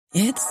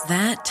It's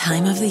that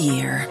time of the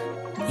year.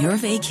 Your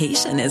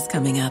vacation is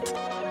coming up.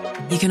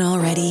 You can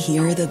already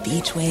hear the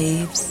beach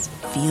waves,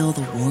 feel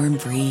the warm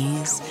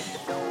breeze,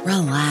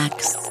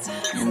 relax,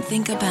 and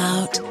think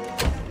about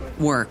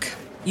work.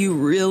 You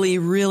really,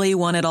 really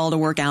want it all to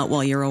work out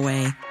while you're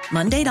away.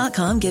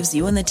 Monday.com gives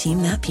you and the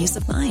team that peace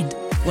of mind.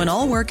 When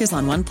all work is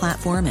on one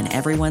platform and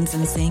everyone's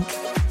in sync,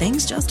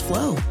 things just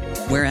flow.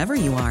 Wherever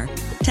you are,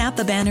 tap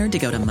the banner to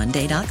go to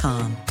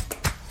Monday.com.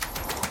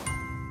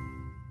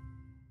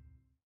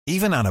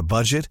 Even on a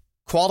budget,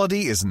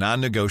 quality is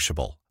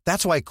non-negotiable.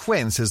 That's why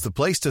Quince is the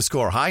place to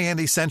score high-end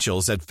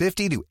essentials at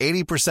 50 to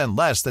 80%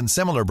 less than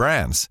similar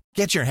brands.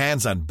 Get your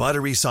hands on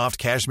buttery soft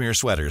cashmere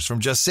sweaters from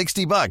just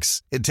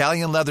 $60,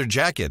 Italian leather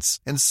jackets,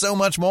 and so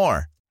much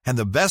more. And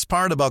the best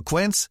part about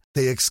Quince,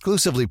 they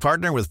exclusively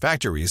partner with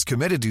factories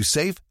committed to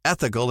safe,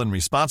 ethical, and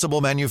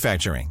responsible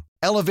manufacturing.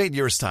 Elevate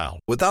your style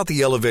without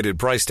the elevated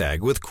price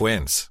tag with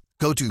Quince.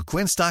 Go to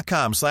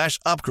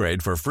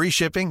quince.com/upgrade for free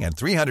shipping and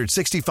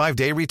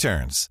 365-day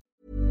returns.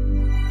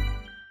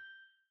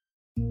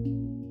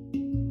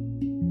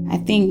 I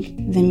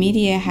think the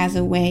media has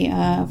a way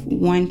of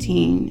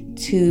wanting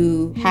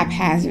to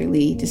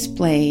haphazardly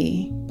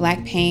display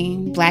Black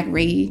pain, Black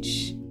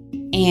rage,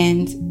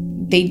 and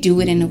they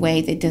do it in a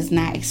way that does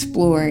not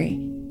explore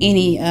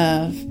any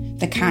of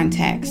the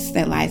context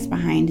that lies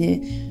behind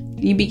it.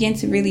 You begin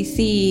to really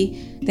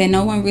see that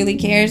no one really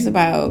cares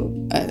about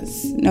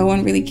us. No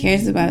one really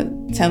cares about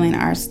telling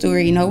our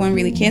story. No one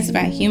really cares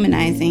about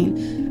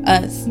humanizing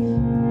us.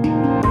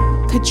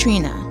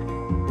 Katrina,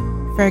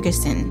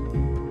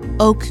 Ferguson,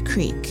 Oak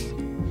Creek.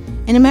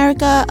 In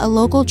America, a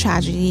local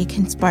tragedy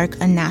can spark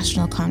a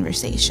national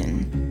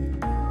conversation.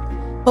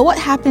 But what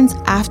happens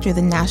after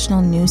the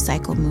national news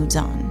cycle moves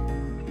on?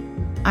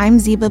 I'm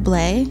Ziba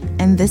Blay,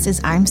 and this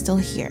is I'm Still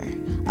Here,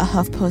 a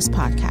HuffPost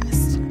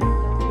podcast.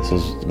 This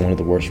is one of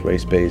the worst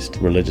race-based,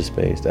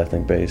 religious-based,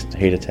 ethnic-based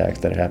hate attacks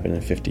that happened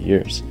in 50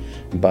 years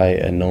by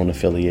a known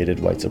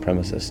affiliated white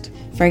supremacist.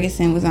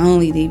 Ferguson was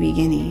only the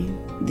beginning.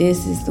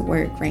 This is the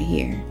work right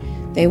here.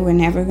 They were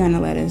never going to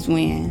let us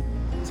win.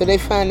 So they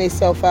find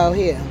themselves out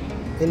here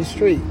in the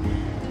street.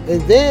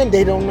 And then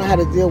they don't know how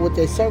to deal with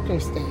their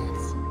circumstance.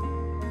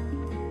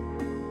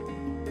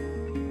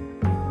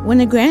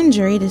 When a grand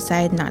jury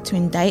decided not to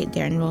indict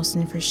Darren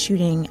Wilson for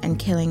shooting and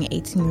killing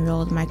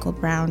 18-year-old Michael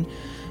Brown,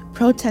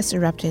 protests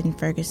erupted in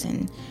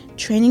Ferguson,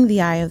 training the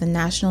eye of the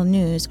national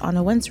news on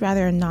a once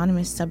rather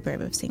anonymous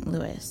suburb of St.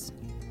 Louis.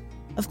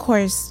 Of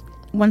course,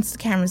 once the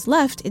cameras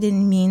left, it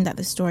didn't mean that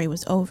the story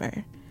was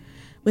over.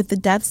 With the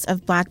deaths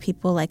of Black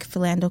people like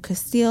Philando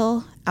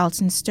Castile,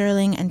 Alton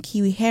Sterling, and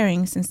Kiwi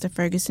Haring since the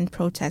Ferguson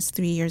protests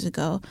 3 years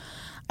ago,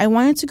 I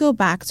wanted to go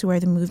back to where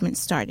the movement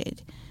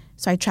started,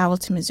 so I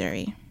traveled to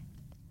Missouri.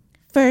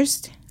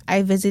 First,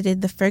 I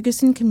visited the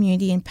Ferguson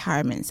Community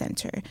Empowerment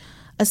Center,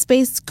 a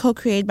space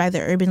co-created by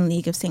the Urban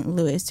League of St.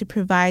 Louis to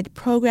provide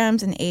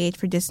programs and aid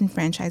for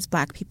disenfranchised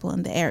Black people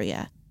in the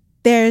area.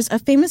 There's a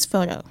famous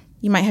photo,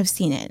 you might have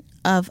seen it,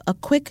 of a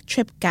Quick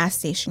Trip gas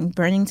station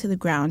burning to the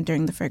ground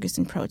during the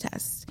Ferguson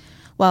protests.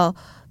 Well,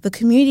 the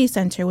community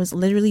center was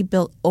literally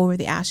built over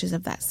the ashes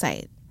of that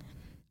site.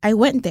 I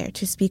went there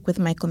to speak with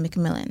Michael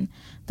McMillan,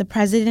 the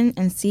president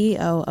and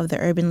CEO of the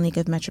Urban League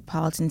of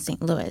Metropolitan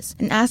St. Louis,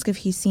 and ask if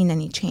he's seen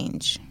any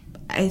change.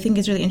 I think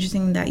it's really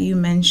interesting that you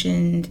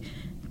mentioned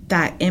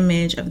that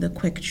image of the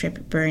Quick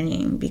Trip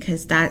burning,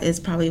 because that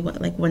is probably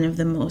one of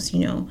the most,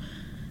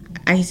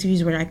 I used to use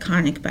the word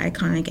iconic, but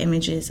iconic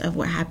images of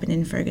what happened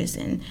in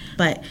Ferguson.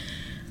 But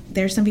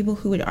there are some people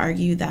who would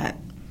argue that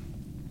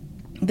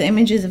the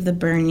images of the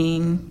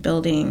burning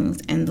buildings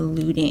and the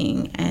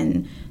looting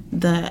and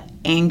the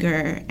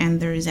anger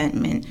and the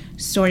resentment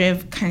sort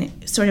of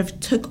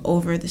took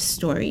over the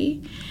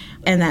story,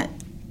 and that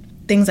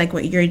things like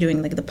what you're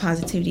doing, like the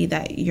positivity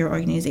that your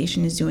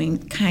organization is doing,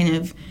 kind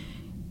of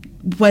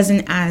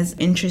wasn't as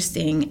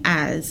interesting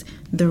as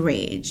the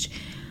rage.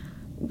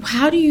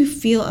 How do you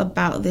feel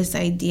about this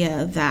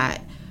idea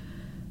that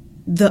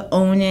the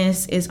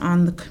onus is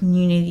on the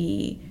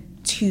community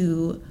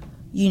to,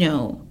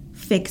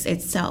 fix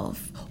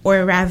itself,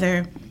 or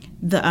rather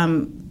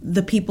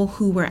the people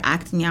who were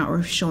acting out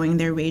or showing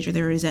their rage or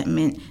their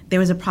resentment, there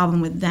was a problem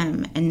with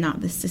them and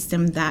not the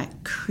system that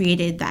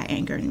created that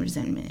anger and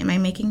resentment? Am I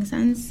making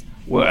sense?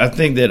 Well, I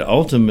think that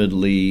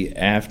ultimately,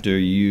 after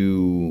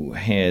you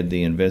had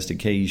the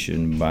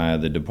investigation by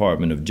the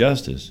Department of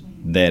Justice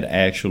that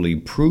actually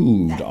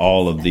proved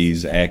all of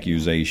these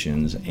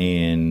accusations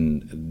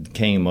and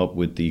came up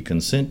with the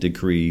consent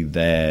decree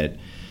that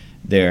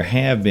there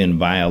have been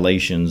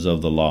violations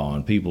of the law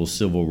and people's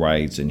civil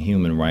rights and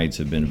human rights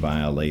have been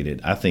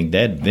violated, I think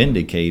that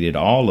vindicated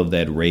all of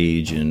that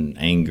rage and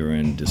anger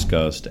and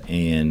disgust,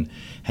 and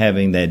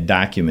having that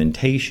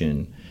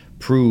documentation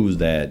proves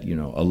that,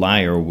 a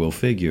liar will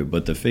figure,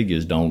 but the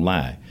figures don't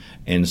lie.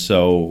 And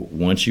so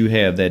once you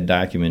have that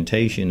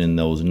documentation and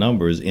those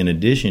numbers, in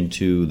addition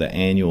to the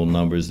annual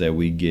numbers that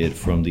we get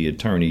from the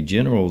Attorney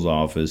General's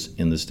office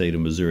in the state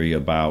of Missouri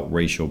about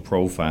racial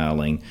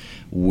profiling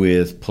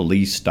with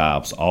police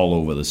stops all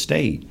over the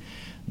state,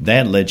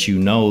 that lets you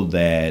know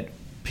that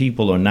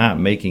people are not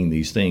making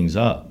these things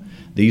up.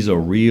 These are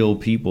real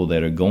people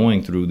that are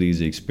going through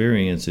these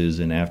experiences,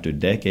 and after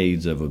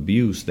decades of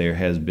abuse, there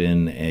has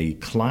been a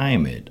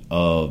climate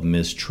of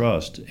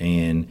mistrust,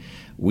 and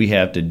we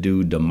have to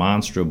do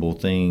demonstrable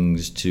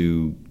things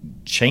to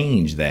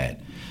change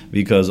that,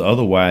 because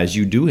otherwise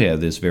you do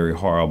have this very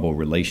horrible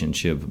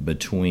relationship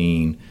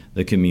between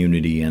the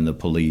community and the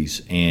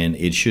police, and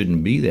it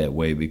shouldn't be that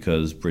way,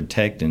 because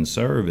protect and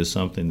serve is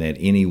something that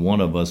any one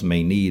of us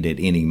may need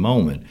at any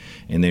moment,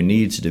 and there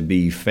needs to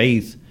be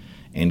faith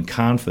and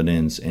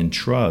confidence and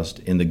trust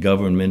in the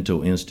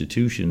governmental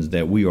institutions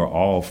that we are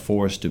all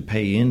forced to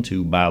pay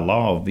into by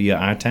law via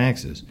our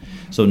taxes.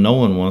 So no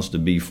one wants to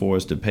be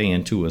forced to pay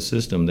into a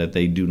system that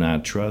they do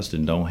not trust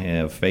and don't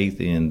have faith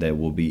in that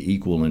will be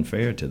equal and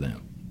fair to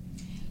them.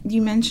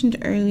 You mentioned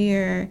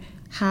earlier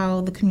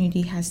how the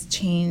community has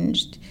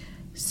changed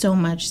so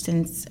much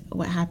since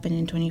what happened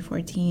in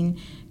 2014.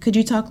 Could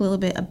you talk a little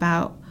bit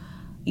about,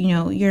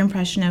 your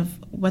impression of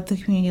what the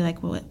community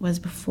was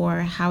before,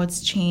 how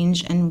it's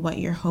changed, and what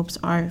your hopes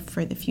are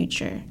for the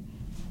future?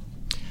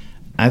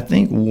 I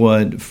think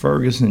what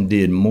Ferguson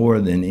did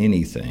more than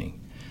anything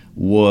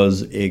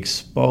was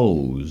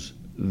expose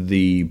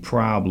the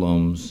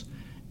problems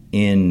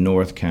in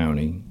North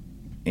County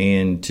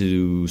and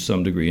to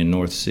some degree in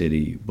North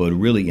City, but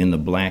really in the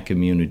black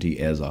community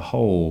as a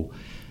whole,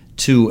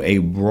 to a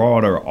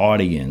broader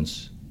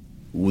audience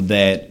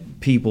that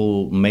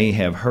people may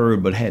have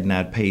heard but had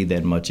not paid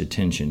that much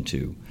attention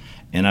to.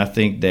 And I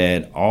think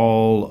that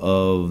all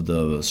of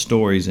the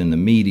stories in the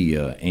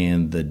media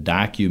and the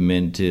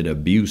documented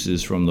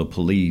abuses from the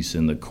police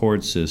and the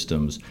court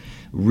systems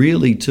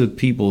really took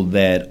people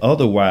that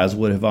otherwise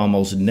would have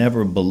almost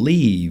never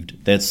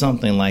believed that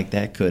something like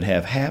that could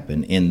have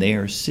happened in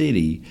their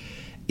city.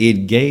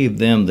 It gave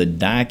them the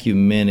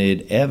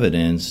documented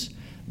evidence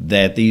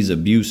that these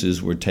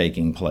abuses were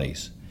taking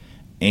place.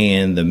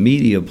 And the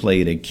media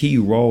played a key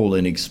role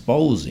in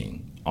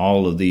exposing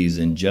all of these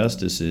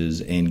injustices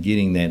and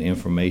getting that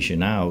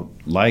information out,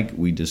 like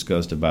we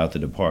discussed about the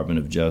Department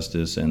of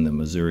Justice and the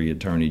Missouri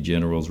Attorney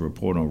General's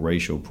report on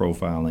racial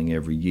profiling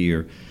every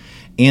year,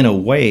 in a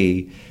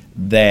way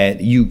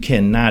that you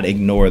cannot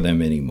ignore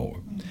them anymore.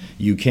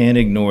 You can't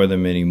ignore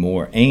them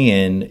anymore,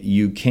 and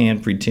you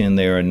can't pretend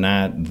they are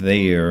not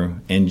there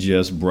and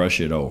just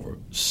brush it over.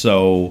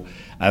 So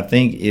I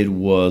think it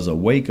was a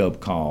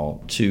wake-up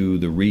call to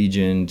the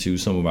region, to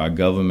some of our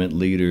government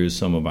leaders,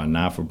 some of our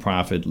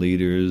not-for-profit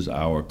leaders,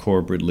 our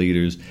corporate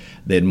leaders,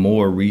 that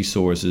more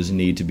resources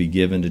need to be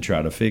given to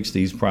try to fix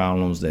these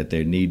problems, that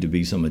there need to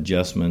be some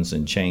adjustments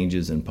and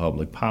changes in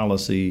public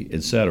policy,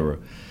 etc.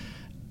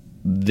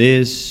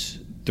 This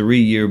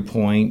 3-year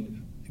point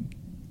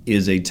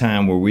is a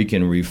time where we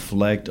can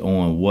reflect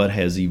on what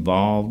has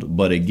evolved,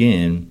 but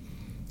again,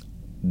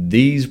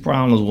 these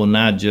problems will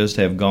not just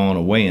have gone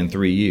away in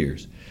 3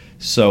 years.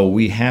 So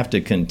we have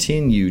to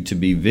continue to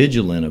be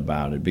vigilant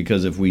about it,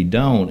 because if we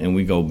don't and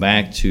we go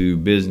back to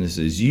business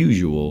as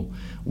usual,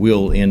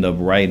 we'll end up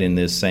right in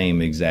this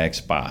same exact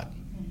spot.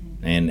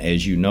 And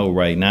as you know,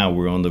 right now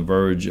we're on the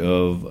verge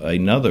of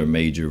another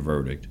major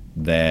verdict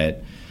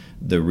that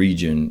the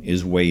region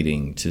is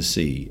waiting to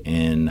see,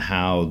 and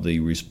how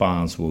the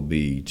response will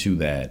be to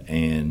that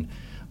and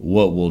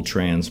what will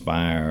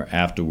transpire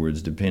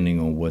afterwards, depending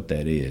on what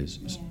that is.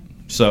 Yeah.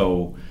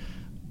 So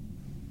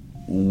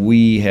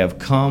we have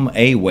come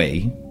a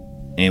way,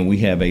 and we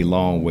have a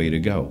long way to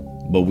go.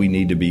 But we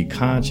need to be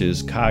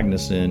conscious,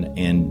 cognizant,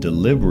 and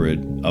deliberate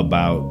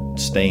about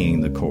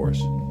staying the course.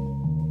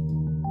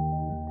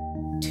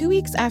 2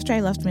 weeks after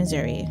I left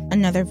Missouri,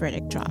 another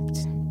verdict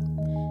dropped.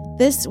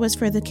 This was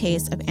for the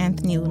case of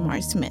Anthony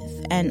Lamar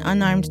Smith, an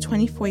unarmed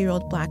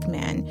 24-year-old black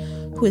man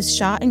who was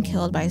shot and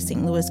killed by a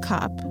St. Louis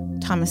cop,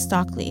 Thomas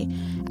Stockley,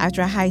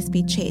 after a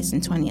high-speed chase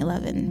in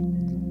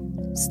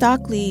 2011.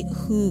 Stockley,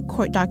 who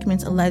court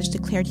documents alleged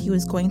declared he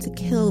was going to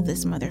kill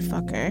this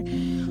motherfucker,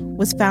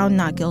 was found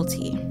not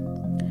guilty.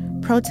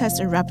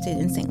 Protests erupted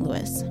in St.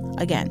 Louis,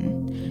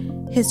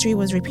 again. History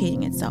was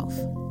repeating itself,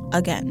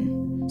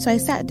 again. So I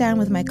sat down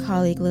with my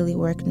colleague Lily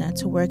Workna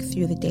to work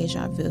through the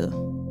deja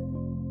vu.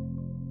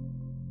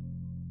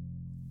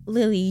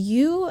 Lily,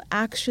 you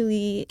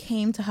actually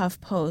came to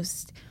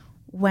HuffPost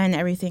when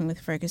everything with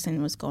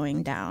Ferguson was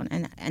going down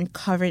and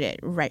covered it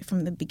right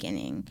from the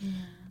beginning. Yeah.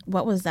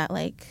 What was that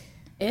like?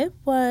 It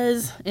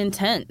was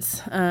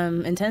intense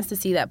to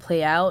see that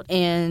play out,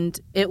 and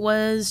it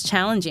was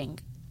challenging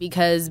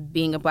because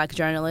being a black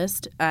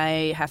journalist,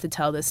 I have to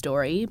tell this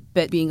story,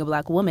 but being a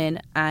black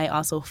woman, I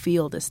also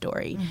feel the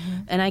story.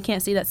 Mm-hmm. And I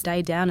can't say that's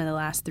died down in the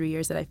last 3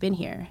 years that I've been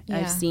here. Yeah.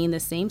 I've seen the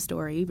same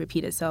story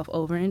repeat itself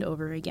over and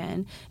over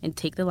again and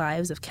take the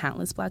lives of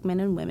countless black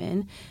men and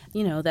women.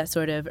 You know, that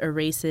sort of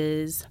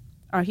erases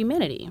our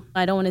humanity.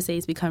 I don't want to say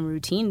it's become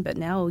routine, but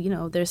now,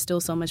 there's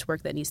still so much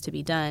work that needs to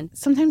be done.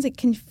 Sometimes it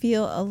can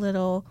feel a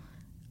little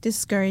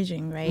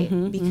discouraging, right?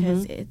 Mm-hmm,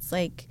 because it's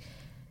like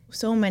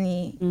so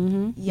many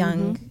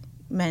young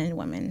men and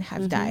women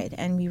have died,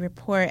 and we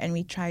report and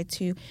we try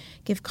to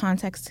give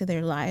context to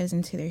their lives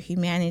and to their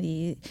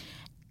humanity.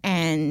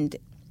 And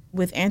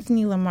with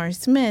Anthony Lamar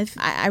Smith,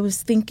 I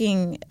was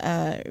thinking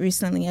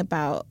recently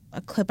about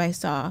a clip I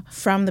saw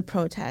from the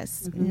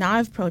protests,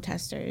 not of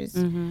protesters,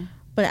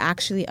 but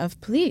actually of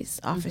police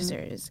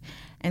officers.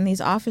 And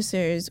these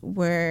officers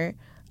were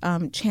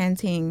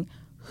chanting,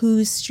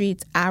 "Whose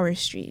streets, our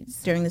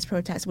streets," during this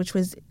protest, which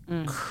was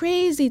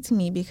crazy to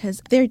me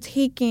because they're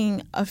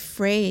taking a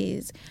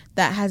phrase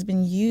that has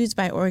been used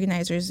by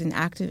organizers and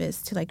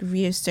activists to like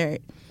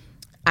reassert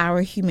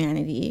our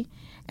humanity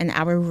and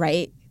our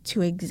right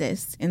to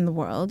exist in the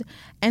world,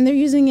 and they're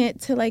using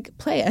it to like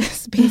play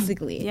us,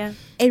 basically. Yeah.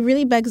 It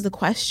really begs the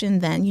question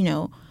then, you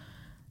know,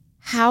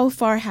 how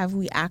far have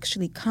we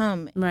actually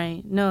come?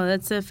 Right. No,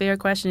 that's a fair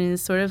question.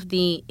 It's sort of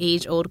the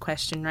age-old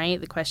question, right?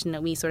 The question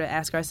that we sort of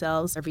ask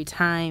ourselves every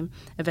time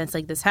events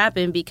like this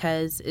happen,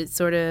 because it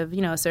sort of,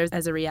 you know, serves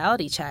as a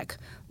reality check.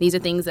 These are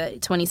things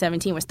that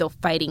 2017 we're still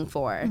fighting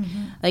for.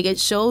 Like, it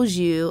shows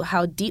you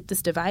how deep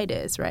this divide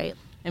is, right?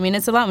 I mean,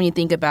 it's a lot when you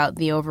think about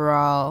the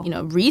overall, you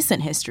know,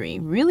 recent history,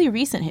 really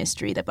recent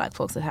history that Black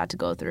folks have had to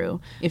go through.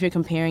 If you're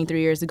comparing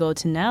 3 years ago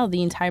to now,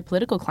 the entire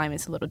political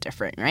climate's a little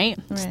different, right?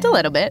 Just a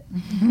little bit.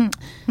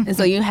 And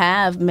so you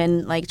have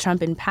men like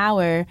Trump in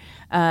power,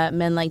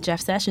 men like Jeff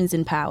Sessions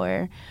in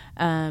power,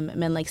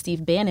 men like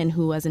Steve Bannon,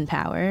 who was in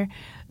power,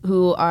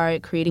 who are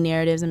creating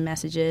narratives and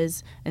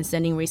messages and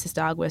sending racist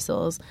dog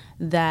whistles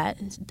that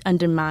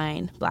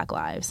undermine Black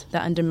lives,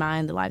 that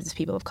undermine the lives of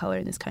people of color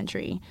in this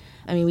country.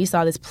 I mean, we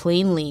saw this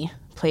plainly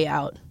play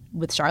out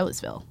with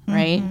Charlottesville,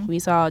 right? We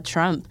saw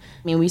Trump.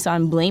 I mean, we saw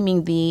him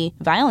blaming the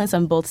violence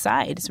on both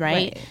sides,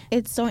 right?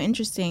 It's so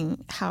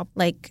interesting how,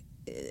 like,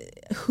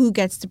 who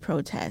gets to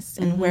protest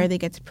and where they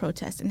get to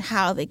protest and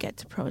how they get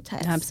to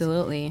protest.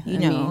 Absolutely. You I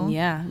know? mean,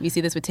 yeah. You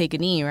see this with Take a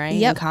Knee, right?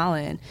 Yep. And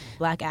Colin.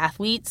 Black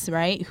athletes,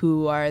 right,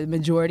 who are the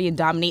majority and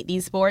dominate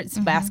these sports,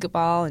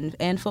 basketball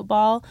and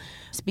football,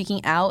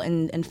 speaking out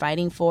and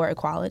fighting for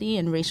equality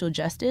and racial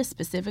justice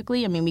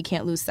specifically. I mean, we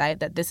can't lose sight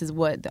that this is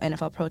what the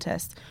NFL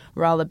protests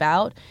were all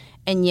about.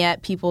 And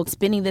yet people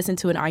spinning this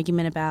into an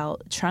argument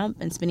about Trump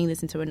and spinning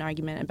this into an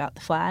argument about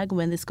the flag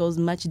when this goes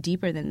much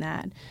deeper than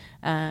that.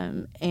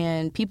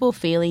 And people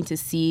failing to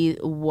see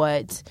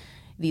what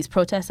these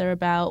protests are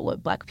about,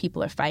 what Black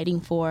people are fighting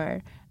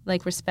for,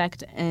 like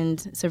respect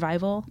and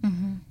survival.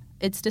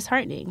 It's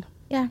disheartening.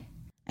 Yeah.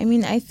 I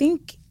mean, I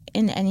think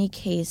in any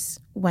case,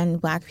 when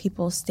Black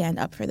people stand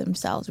up for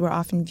themselves, we're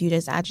often viewed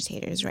as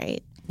agitators,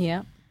 right?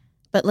 Yeah.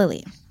 But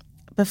Lily,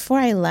 before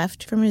I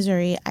left for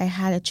Missouri, I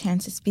had a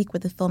chance to speak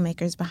with the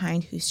filmmakers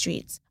behind Whose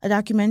Streets, a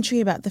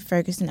documentary about the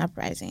Ferguson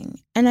uprising.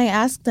 And I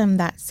asked them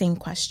that same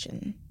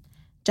question.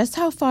 Just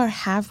how far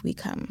have we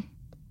come?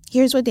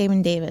 Here's what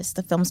Damon Davis,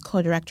 the film's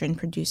co-director and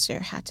producer,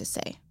 had to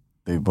say.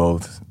 They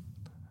both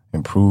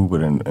improved,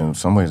 but in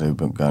some ways they've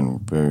gotten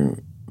very,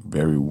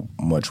 very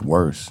much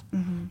worse.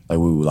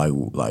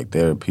 Like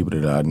there are people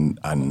that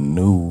I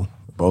knew,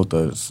 both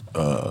of us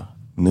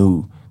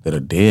knew, that are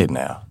dead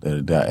now. That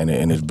are dead.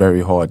 And it's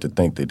very hard to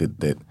think that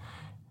it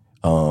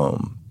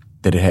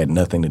had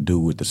nothing to do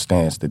with the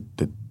stance that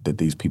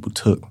these people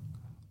took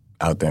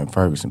out there in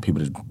Ferguson.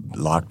 People just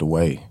locked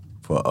away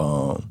for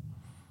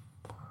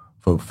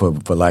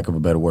lack of a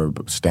better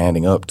word,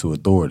 standing up to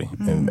authority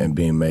and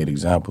being made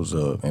examples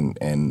of.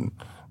 And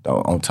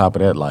on top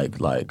of that, like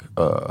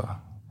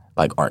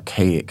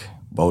archaic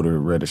voter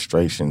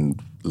registration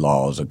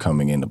laws are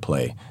coming into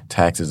play.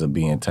 Taxes are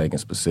being taken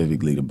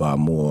specifically to buy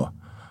more,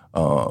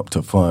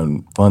 to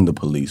fund the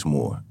police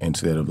more,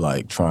 instead of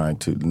like trying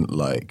to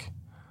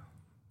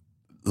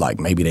like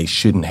maybe they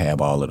shouldn't have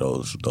all of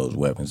those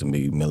weapons and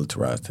be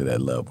militarized to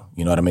that level.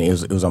 You know what I mean?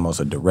 It was almost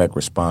a direct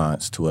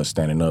response to us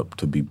standing up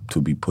to be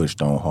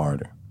pushed on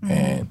harder.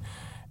 And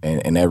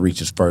that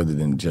reaches further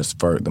than just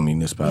the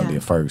municipality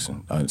of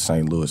Ferguson,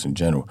 St. Louis in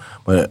general.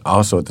 But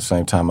also at the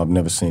same time, I've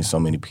never seen so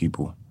many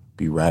people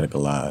be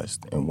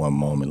radicalized in one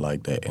moment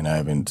like that. And I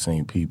haven't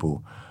seen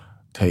people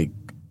take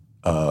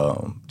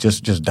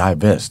just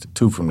divest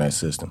too from that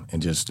system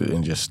and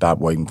just stop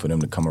waiting for them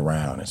to come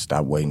around and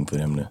stop waiting for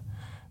them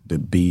to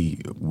be,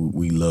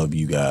 we love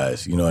you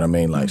guys. You know what I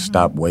mean? Like,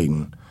 stop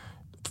waiting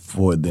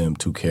for them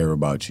to care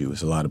about you.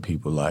 It's a lot of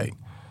people, like,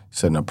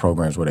 setting up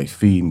programs where they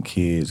feeding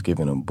kids,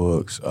 giving them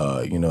books,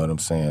 you know what I'm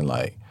saying?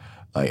 Like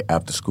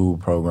after-school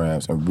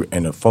programs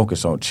and the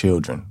focus on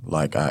children,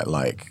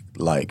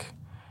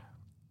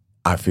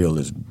 I feel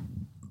is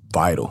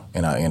vital,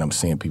 and I'm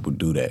seeing people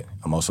do that.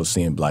 I'm also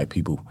seeing Black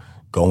people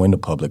go into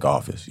public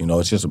office. You know,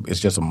 it's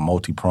just a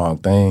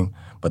multi-pronged thing,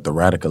 but the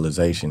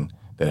radicalization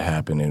that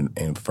happened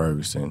in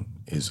Ferguson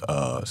is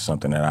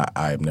something that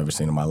I have never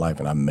seen in my life,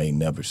 and I may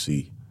never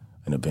see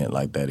an event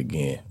like that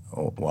again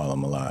while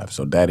I'm alive.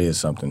 So that is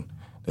something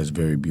that's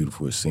very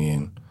beautiful, is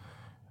seeing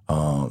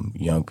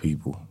young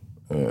people,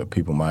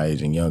 people my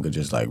age and younger,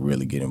 just like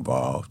really get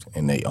involved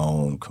in their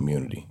own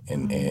community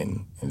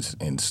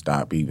and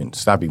stop even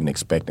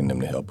expecting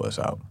them to help us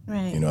out.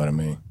 Right. You know what I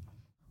mean?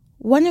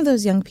 One of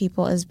those young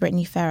people is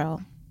Brittany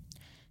Farrell.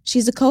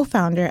 She's a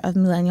co-founder of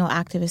Millennial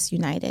Activists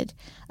United,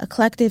 a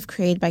collective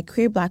created by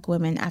queer Black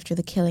women after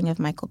the killing of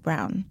Michael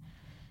Brown.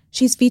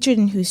 She's featured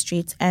in Who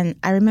Streets, and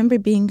I remember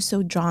being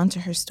so drawn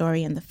to her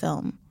story in the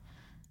film.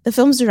 The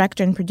film's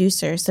director and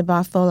producer,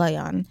 Sabah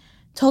Folayan,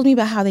 told me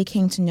about how they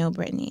came to know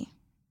Brittany.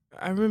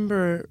 I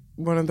remember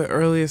one of the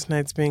earliest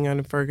nights being out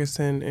in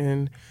Ferguson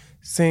and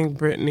seeing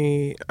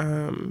Brittany,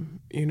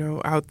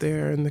 out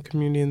there in the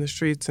community, in the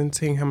streets, and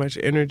seeing how much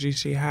energy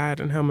she had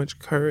and how much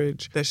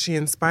courage that she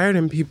inspired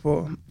in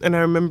people. And I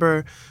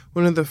remember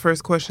one of the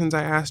first questions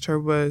I asked her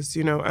was,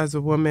 as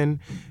a woman,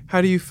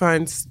 how do you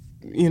find,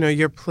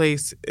 your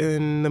place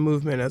in the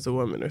movement as a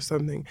woman or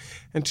something?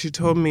 And she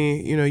told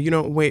me, you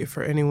don't wait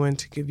for anyone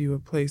to give you a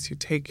place, you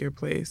take your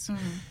place.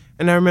 Mm-hmm.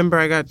 And I remember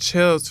I got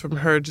chills from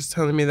her just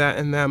telling me that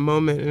in that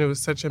moment, and it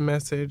was such a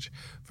message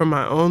for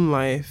my own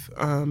life,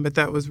 but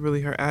that was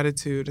really her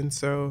attitude. And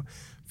so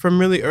from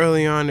really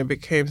early on, it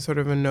became sort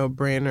of a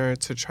no-brainer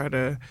to try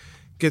to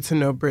get to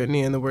know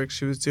Brittany and the work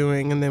she was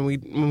doing. And then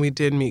when we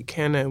did meet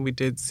Kenna and we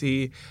did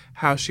see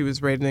how she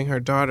was raising her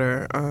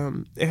daughter,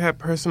 it had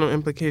personal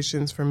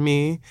implications for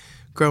me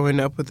growing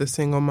up with a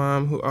single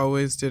mom who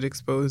always did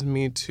expose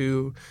me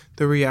to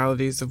the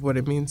realities of what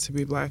it means to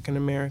be Black in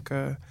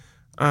America.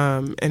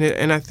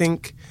 And I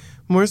think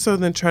more so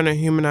than trying to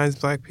humanize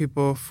Black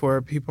people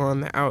for people on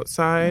the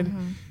outside,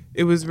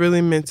 it was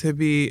really meant to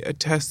be a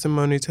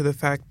testimony to the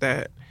fact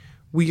that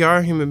we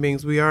are human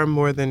beings. We are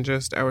more than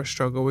just our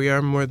struggle. We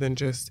are more than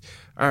just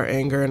our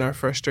anger and our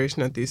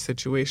frustration at these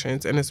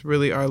situations. And it's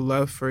really our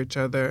love for each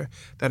other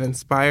that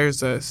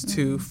inspires us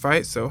to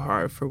fight so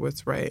hard for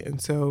what's right.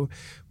 And so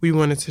we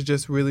wanted to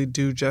just really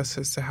do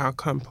justice to how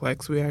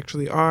complex we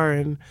actually are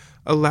and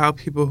allow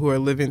people who are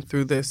living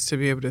through this to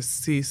be able to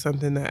see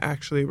something that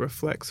actually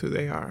reflects who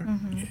they are.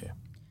 Yeah.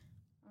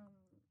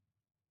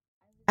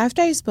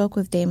 After I spoke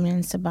with Damon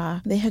and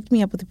Sabah, they hooked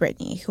me up with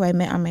Brittany, who I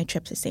met on my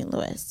trip to St.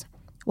 Louis.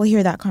 We'll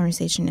hear that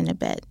conversation in a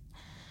bit.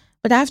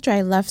 But after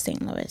I left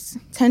St. Louis,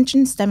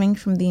 tensions stemming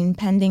from the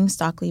impending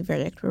Stockley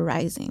verdict were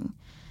rising.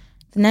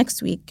 The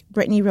next week,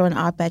 Brittany wrote an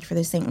op-ed for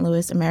the St.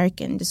 Louis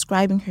American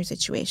describing her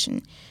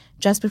situation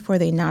just before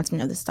the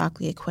announcement of the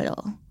Stockley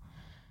acquittal.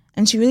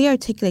 And she really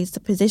articulates the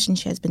position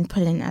she has been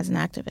put in as an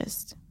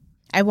activist.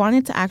 I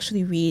wanted to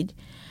actually read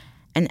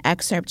an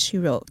excerpt she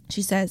wrote.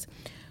 She says,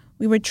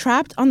 "We were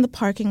trapped on the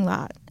parking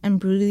lot and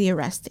brutally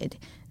arrested,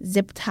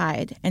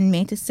 zip-tied, and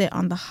made to sit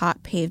on the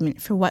hot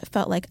pavement for what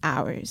felt like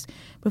hours,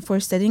 before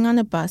sitting on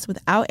a bus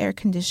without air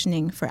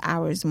conditioning for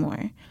hours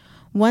more.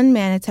 One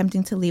man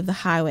attempting to leave the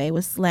highway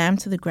was slammed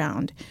to the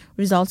ground,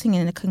 resulting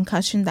in a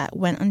concussion that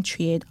went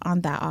untreated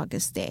on that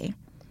August day.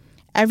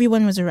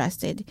 Everyone was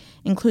arrested,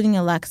 including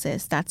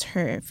Alexis, that's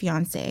her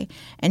fiancé,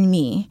 and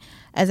me,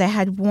 as I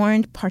had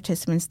warned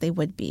participants they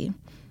would be.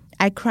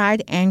 I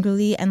cried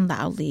angrily and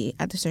loudly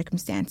at the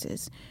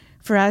circumstances.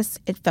 For us,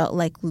 it felt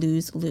like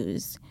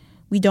lose-lose.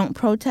 We don't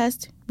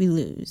protest, we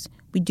lose.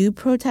 We do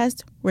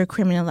protest, we're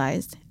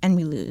criminalized, and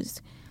we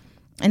lose."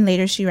 And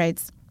later she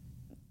writes,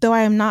 "Though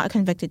I am not a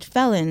convicted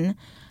felon,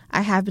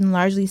 I have been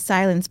largely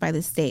silenced by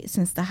the state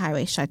since the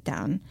highway shut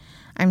down.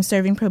 I'm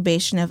serving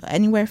probation of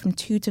anywhere from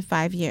 2 to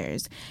 5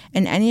 years,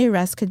 and any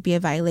arrest could be a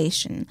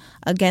violation,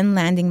 again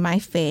landing my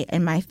fate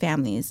and my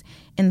family's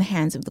in the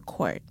hands of the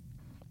court."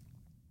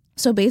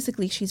 So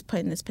basically, she's put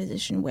in this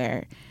position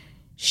where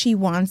she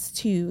wants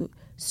to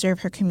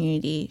serve her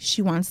community,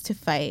 she wants to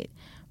fight,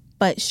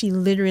 but she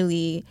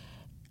literally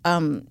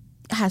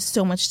has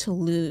so much to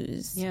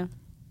lose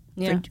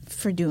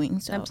for doing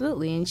so.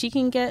 Absolutely. And she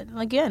can get,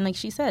 again, like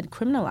she said,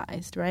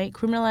 criminalized, right?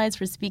 Criminalized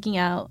for speaking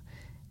out,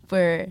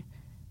 for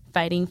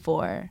fighting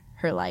for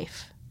her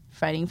life,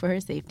 fighting for her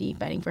safety,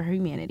 fighting for her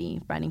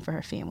humanity, fighting for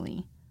her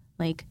family.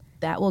 Like,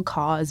 that will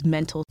cause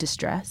mental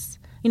distress.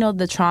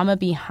 The trauma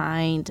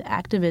behind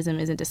activism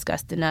isn't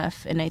discussed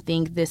enough, and I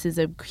think this is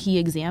a key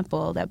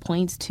example that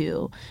points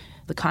to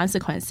the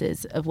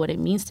consequences of what it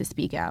means to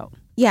speak out.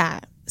 Yeah,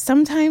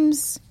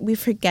 sometimes we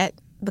forget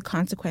the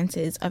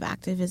consequences of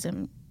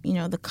activism,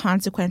 the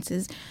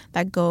consequences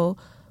that go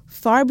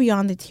far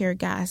beyond the tear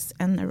gas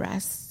and the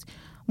arrests.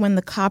 When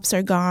the cops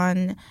are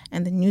gone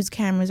and the news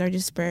cameras are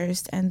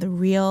dispersed and the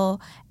real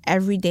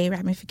everyday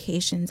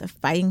ramifications of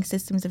fighting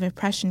systems of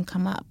oppression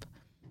come up.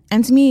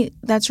 And to me,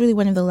 that's really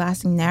one of the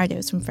lasting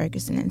narratives from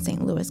Ferguson and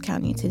St. Louis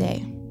County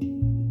today.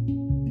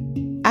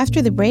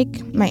 After the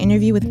break, my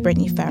interview with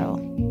Brittany Farrell.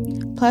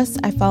 Plus,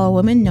 I follow a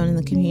woman known in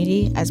the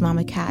community as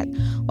Mama Cat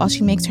while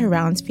she makes her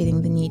rounds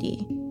feeding the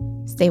needy.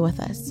 Stay with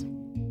us.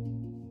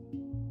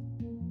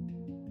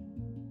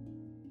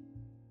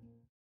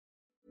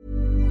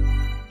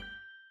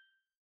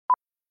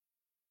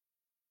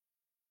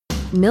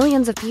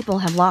 Millions of people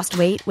have lost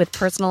weight with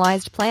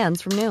personalized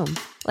plans from Noom.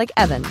 Like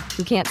Evan,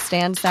 who can't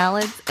stand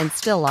salads and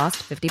still lost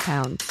 50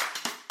 pounds.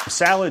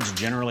 Salads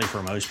generally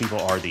for most people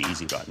are the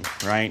easy button,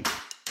 right?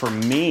 For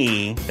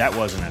me, that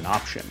wasn't an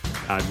option.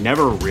 I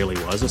never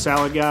really was a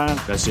salad guy.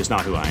 That's just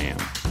not who I am.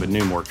 But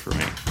Noom worked for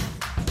me.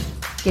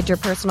 Get your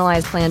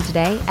personalized plan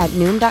today at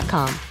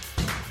Noom.com.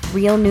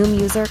 Real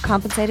Noom user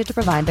compensated to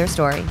provide their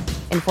story.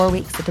 In 4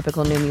 weeks, the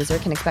typical Noom user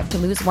can expect to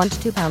lose 1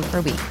 to 2 pounds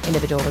per week.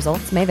 Individual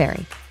results may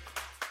vary.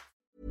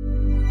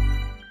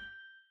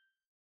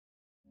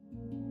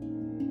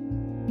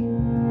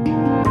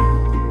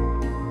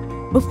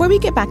 Before we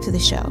get back to the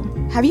show,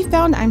 have you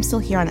found I'm Still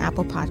Here on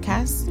Apple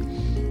Podcasts?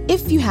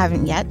 If you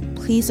haven't yet,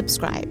 please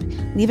subscribe,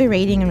 leave a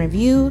rating and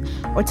review,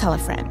 or tell a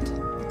friend.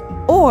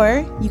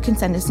 Or you can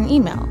send us an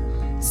email,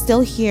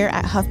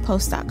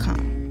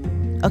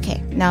 stillhere@huffpost.com.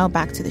 Okay, now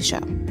back to the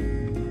show.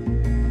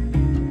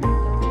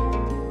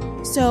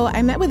 So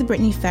I met with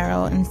Brittany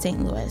Farrell in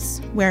St. Louis,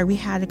 where we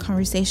had a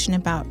conversation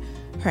about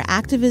her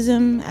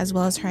activism, as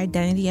well as her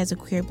identity as a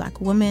queer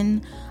Black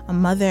woman, a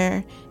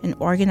mother, an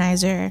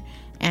organizer,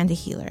 and a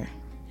healer.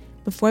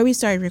 Before we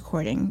started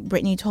recording,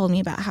 Brittany told me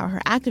about how her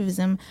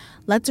activism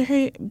led to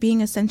her being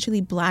essentially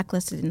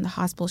blacklisted in the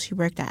hospital she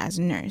worked at as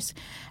a nurse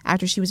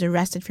after she was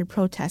arrested for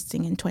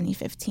protesting in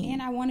 2015.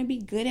 And I want to be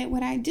good at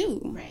what I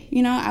do. Right.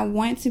 You know, I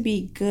want to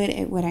be good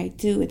at what I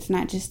do. It's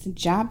not just a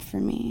job for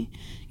me.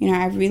 You know,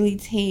 I really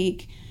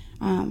take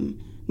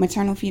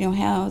maternal fetal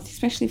health,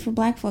 especially for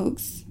Black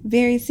folks,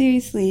 very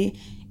seriously.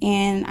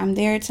 And I'm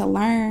there to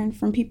learn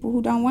from people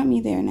who don't want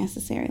me there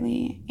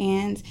necessarily.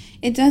 And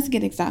it does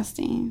get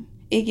exhausting.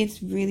 It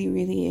gets really,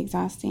 really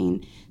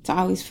exhausting to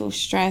always feel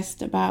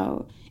stressed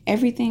about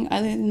everything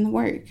other than the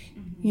work,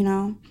 you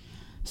know?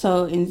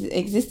 So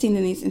existing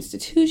in these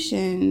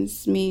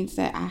institutions means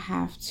that I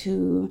have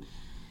to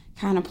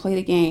kind of play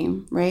the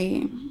game,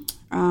 right?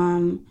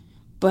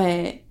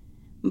 But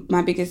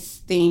my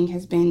biggest thing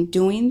has been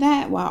doing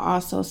that while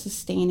also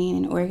sustaining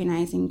and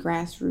organizing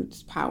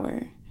grassroots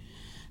power.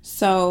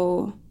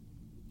 So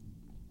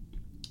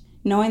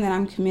knowing that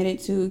I'm committed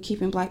to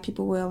keeping Black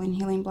people well and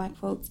healing Black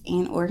folks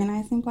and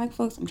organizing Black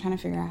folks, I'm trying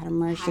to figure out how to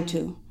merge the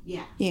two.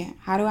 Yeah.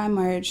 How do I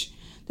merge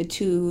the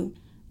two,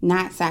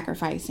 not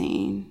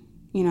sacrificing,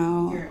 you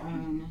know, your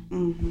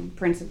own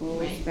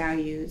principles,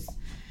 values,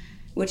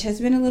 which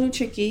has been a little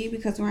tricky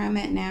because where I'm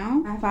at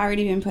now, I've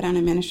already been put on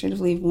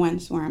administrative leave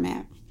once where I'm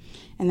at.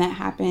 And that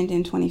happened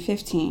in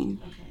 2015.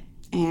 Okay.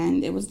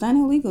 And it was done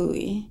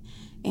illegally.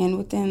 And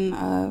within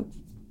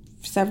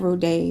several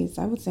days,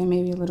 I would say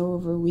maybe a little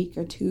over a week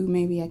or two,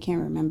 maybe, I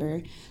can't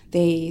remember,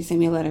 they sent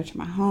me a letter to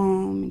my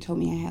home and told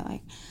me I had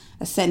like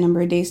a set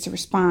number of days to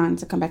respond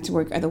to come back to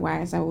work.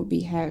 Otherwise, I would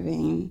be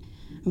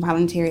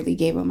voluntarily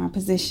gave up my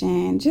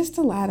position. Just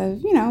a lot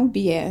of, you know,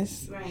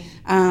 BS. Right.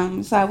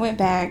 So I went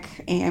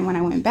back, and when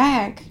I went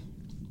back,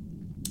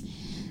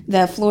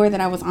 the floor that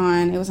I was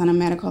on, it was on a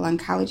medical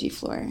oncology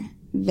floor.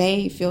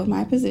 They filled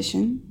my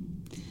position.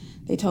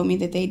 They told me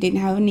that they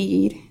didn't have a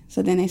need.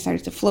 So then they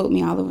started to float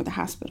me all over the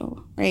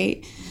hospital,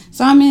 right?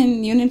 So I'm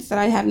in units that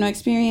I have no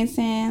experience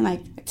in,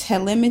 like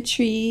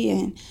telemetry,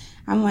 and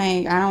I'm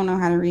like, I don't know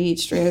how to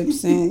read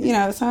strips, and you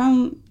know,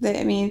 so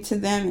to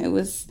them it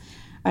was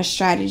a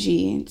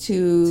strategy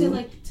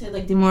to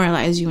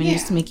demoralize you and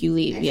just to make you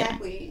leave.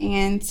 Exactly. Yeah.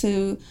 And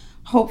to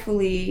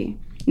hopefully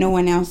no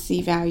one else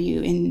see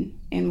value in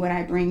what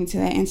I bring to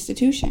that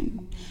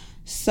institution.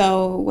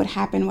 So what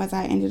happened was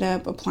I ended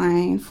up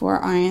applying for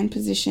an RN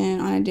position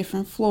on a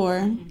different floor.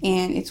 And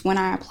it's when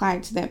I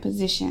applied to that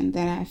position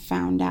that I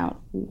found out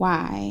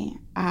why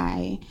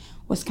I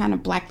was kind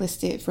of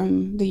blacklisted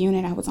from the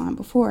unit I was on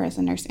before as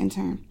a nurse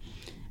intern.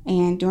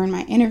 And during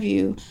my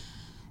interview,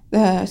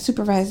 the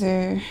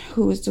supervisor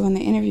who was doing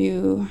the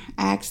interview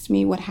asked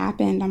me what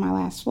happened on my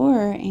last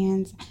floor.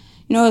 And,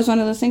 you know, it was one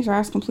of those things where I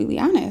was completely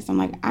honest. I'm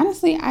like,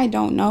 honestly, I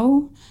don't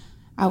know.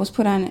 I was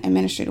put on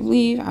administrative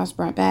leave. I was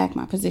brought back.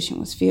 My position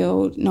was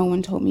filled. No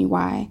one told me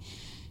why.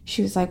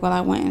 She was like, well,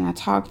 I went and I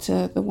talked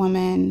to the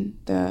woman,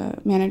 the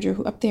manager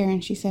who up there,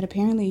 and she said,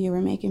 apparently you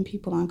were making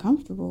people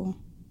uncomfortable.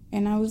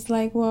 And I was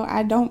like, well,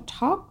 I don't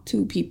talk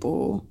to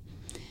people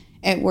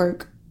at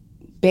work,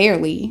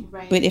 barely.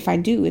 Right. But if I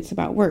do, it's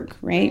about work,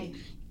 right?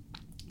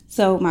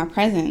 So my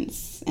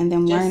presence and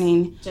them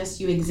learning. Just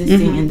you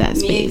existing in that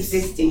space. Me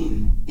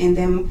existing. And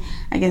them,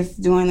 I guess,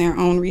 doing their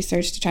own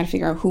research to try to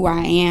figure out who I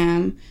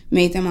am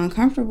made them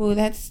uncomfortable.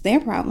 That's their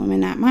problem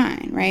and not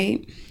mine,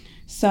 right?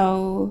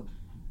 So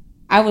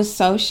I was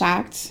so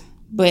shocked,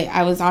 but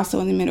I was also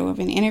in the middle of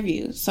an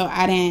interview. So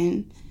I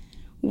didn't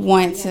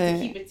want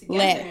to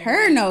let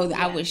her know that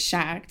I was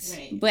shocked.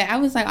 Right. But I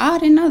was like, oh, I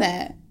didn't know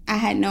that. I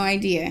had no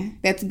idea.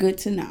 That's good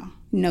to know.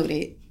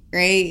 Noted,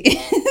 right?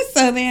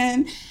 So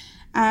then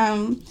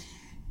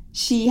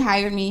she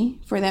hired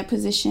me for that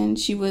position.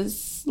 She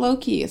was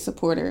low-key a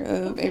supporter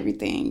of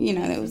everything, you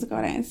know, that was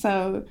going on.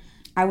 So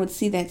I would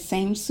see that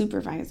same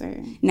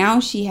supervisor.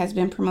 Now she has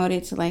been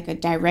promoted to like a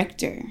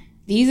director.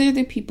 These are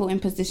the people in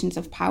positions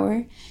of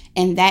power,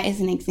 and that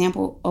is an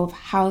example of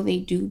how they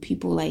do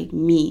people like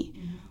me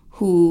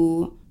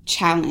who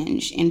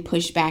challenge and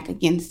push back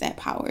against that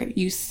power.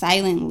 You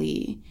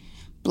silently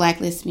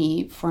blacklist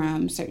me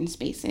from certain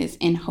spaces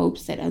in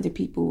hopes that other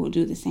people will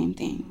do the same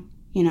thing,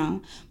 you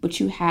know,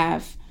 but you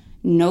have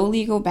no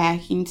legal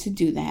backing to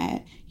do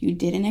that. You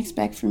didn't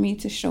expect for me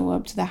to show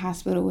up to the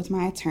hospital with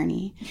my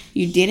attorney.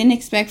 You didn't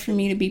expect for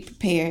me to be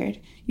prepared.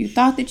 You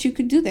thought that you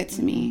could do that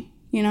to me,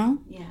 you know?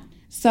 Yeah.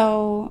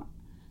 So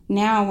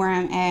now where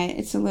I'm at,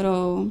 it's a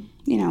little,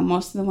 you know,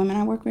 most of the women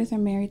I work with are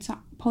married to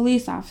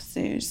police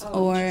officers,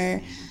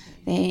 or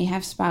they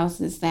have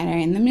spouses that are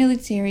in the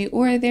military,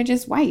 or they're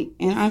just white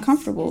and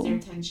uncomfortable.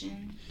 Is there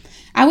tension?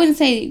 I wouldn't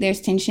say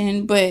there's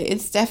tension, but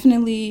it's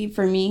definitely,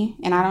 for me,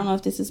 and I don't know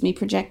if this is me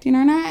projecting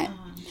or not,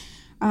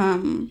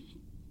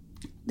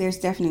 there's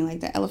definitely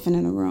like the elephant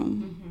in the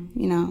room,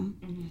 you know?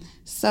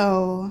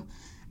 So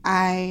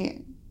I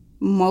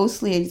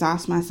mostly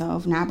exhaust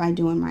myself not by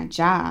doing my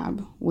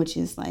job, which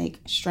is like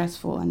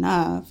stressful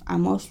enough. I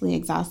mostly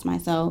exhaust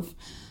myself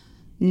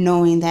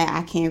knowing that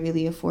I can't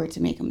really afford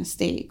to make a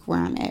mistake where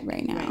I'm at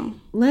right now.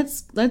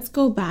 Let's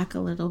go back a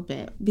little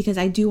bit, because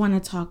I do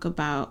want to talk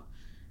about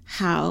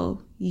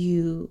how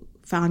you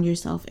found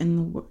yourself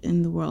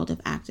in the world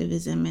of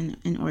activism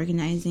and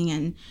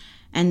organizing,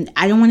 and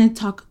I don't want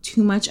to talk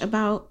too much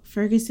about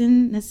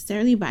Ferguson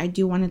necessarily, but I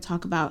do want to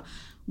talk about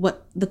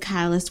what the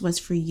catalyst was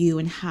for you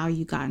and how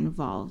you got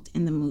involved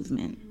in the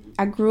movement.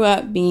 I grew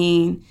up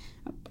being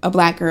a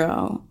Black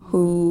girl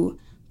who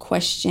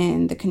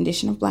questioned the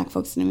condition of Black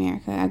folks in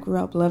America. I grew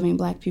up loving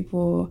Black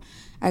people.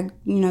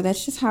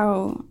 That's just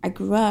how I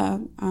grew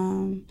up.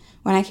 When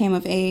I came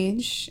of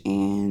age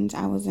and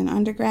I was an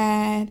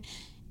undergrad,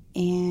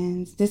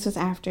 and this was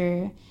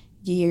after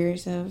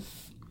years of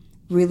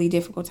really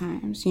difficult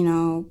times,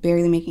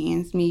 barely making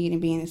ends meet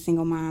and being a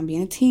single mom,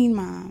 being a teen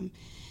mom,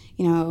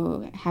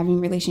 having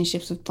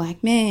relationships with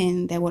Black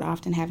men that would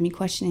often have me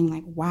questioning,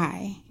 like,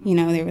 why?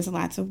 There was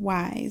lots of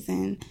whys,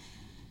 and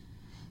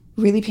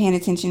really paying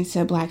attention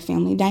to Black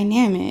family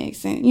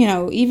dynamics. And,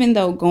 even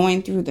though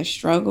going through the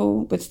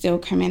struggle, but still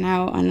coming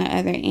out on the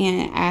other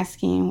end,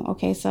 asking,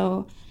 okay,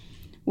 so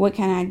what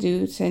can I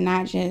do to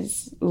not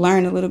just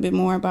learn a little bit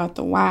more about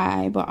the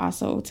why, but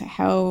also to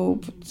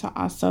help, to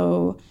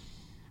also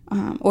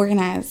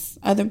organize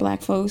other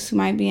Black folks who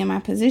might be in my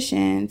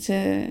position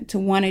to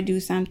want to do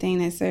something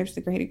that serves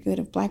the greater good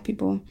of Black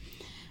people.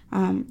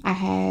 I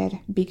had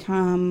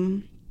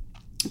become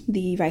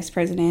the vice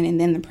president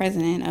and then the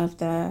president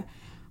of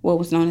what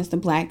was known as the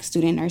Black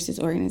Student Nurses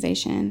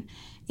Organization.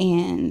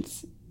 And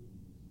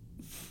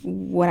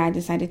what I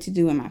decided to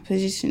do in my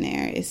position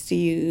there is to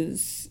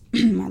use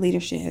my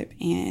leadership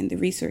and the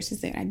resources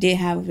that I did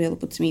have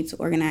available to me to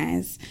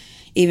organize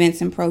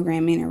events and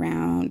programming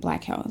around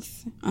Black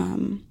health.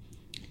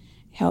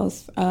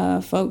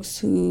 Folks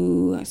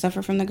who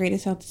suffer from the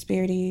greatest health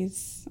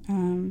disparities,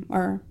 and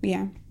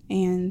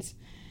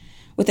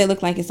what they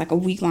look like is like a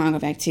week long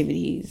of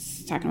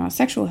activities talking about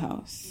sexual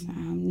health,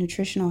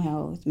 nutritional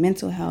health,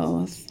 mental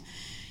health,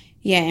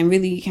 and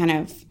really kind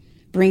of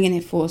bringing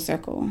it full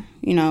circle.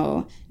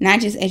 Not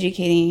just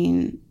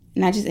educating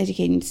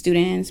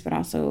students, but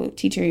also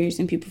teachers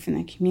and people from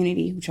the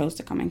community who chose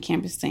to come on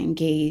campus to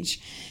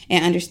engage,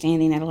 and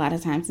understanding that a lot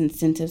of times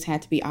incentives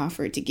had to be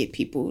offered to get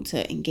people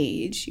to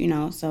engage,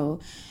 so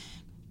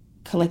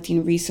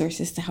collecting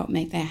resources to help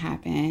make that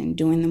happen,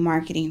 doing the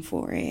marketing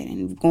for it,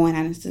 and going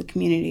out into the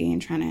community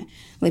and trying to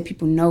let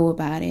people know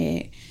about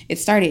it. It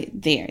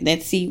started there.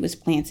 That seed was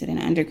planted in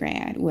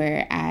undergrad,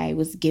 where I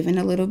was given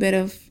a little bit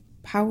of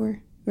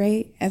power,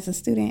 right, as a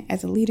student,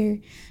 as a leader,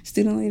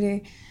 student leader.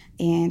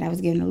 And I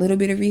was given a little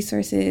bit of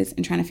resources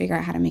and trying to figure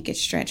out how to make it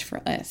stretch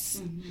for us.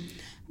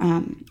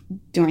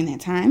 During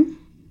that time,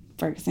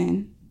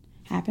 Ferguson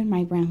happened.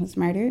 Mike Brown was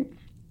murdered.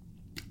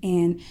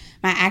 And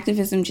my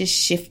activism just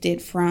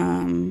shifted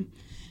from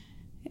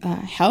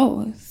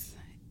health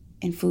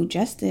and food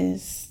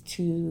justice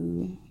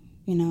to,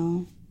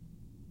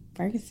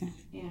 Ferguson.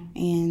 Yeah.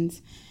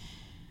 And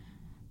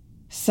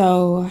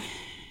so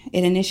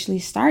it initially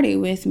started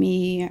with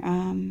me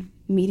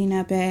meeting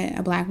up at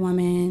a Black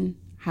woman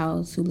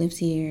house who lives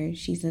here.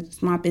 She's a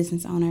small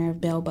business owner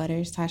of Bell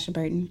Butters, Tasha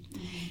Burton.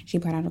 She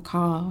put out a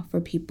call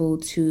for people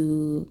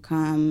to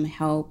come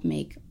help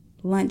make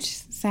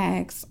lunch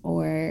sacks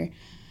or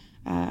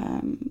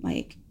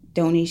like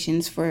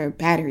donations for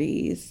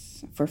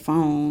batteries for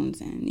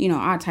phones and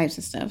all types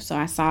of stuff. So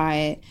I saw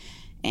it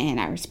and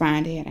I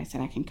responded. I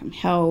said I can come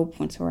help.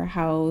 Went to her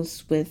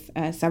house with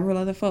several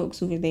other folks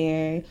who were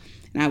there.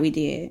 And all we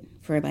did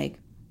for like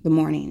the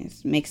morning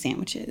is make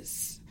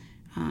sandwiches,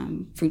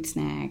 fruit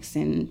snacks,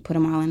 and put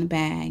them all in a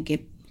bag,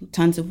 get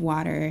tons of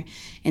water.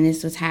 And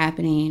this was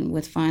happening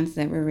with funds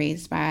that were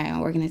raised by an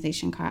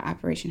organization called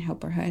Operation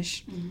Help or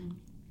Hush.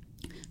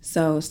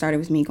 So it started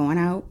with me going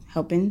out,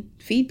 helping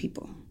feed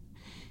people.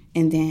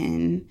 And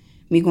then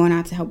me going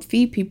out to help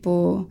feed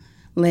people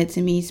led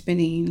to me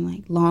spending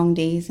like long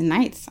days and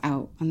nights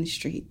out on the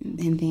street.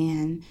 And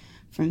then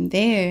from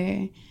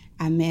there,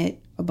 I met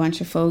a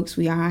bunch of folks.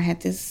 We all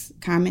had this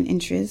common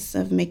interest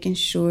of making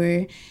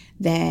sure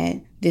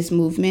that this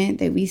movement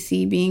that we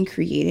see being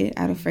created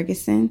out of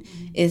Ferguson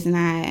is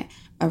not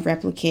a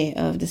replicate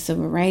of the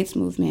civil rights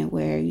movement,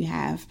 where you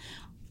have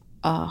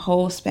a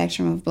whole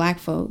spectrum of Black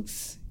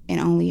folks and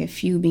only a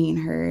few being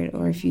heard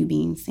or a few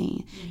being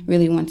seen.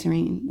 Really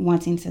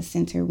wanting to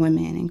center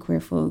women and queer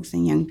folks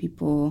and young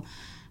people.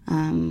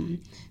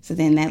 So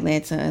then that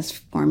led to us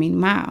forming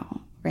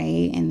MILE,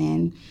 right? And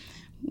then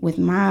with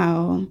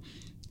MILE,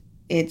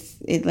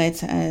 it led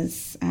to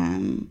us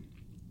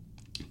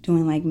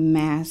doing like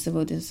mass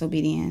civil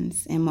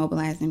disobedience and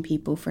mobilizing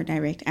people for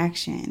direct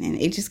action. And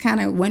it just kind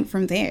of went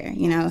from there,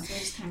 so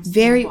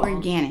very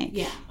organic.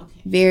 Yeah.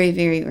 Okay. Very,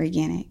 very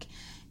organic.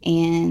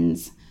 And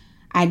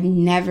I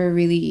never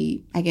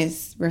really, I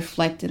guess,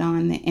 reflected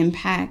on the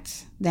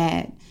impact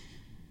that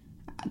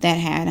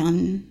had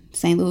on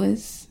St.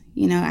 Louis.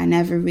 You know, I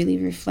never really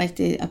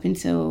reflected up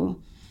until,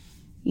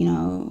 you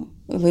know,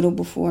 a little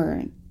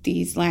before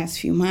these last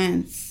few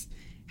months,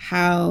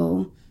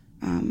 how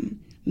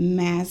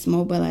mass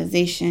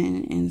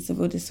mobilization and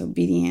civil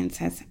disobedience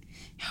has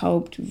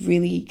helped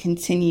really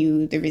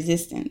continue the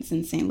resistance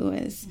in St.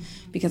 Louis,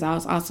 because I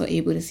was also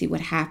able to see what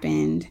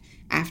happened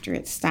after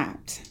it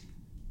stopped.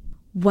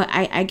 What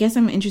I guess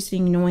I'm interested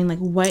in knowing, like,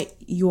 what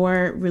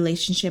your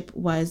relationship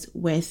was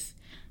with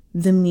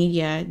the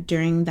media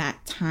during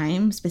that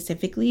time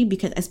specifically,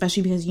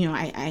 especially because, you know,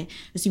 I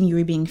assume you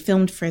were being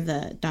filmed for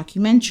the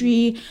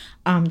documentary,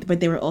 but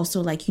there were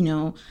also, like, you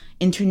know,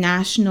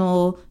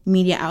 international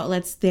media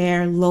outlets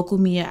there, local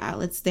media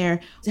outlets there.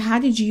 So how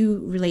did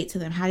you relate to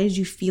them? How did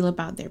you feel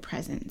about their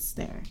presence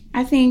there?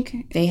 I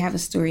think they have a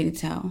story to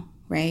tell,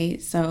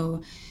 right?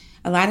 So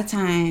a lot of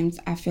times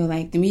I feel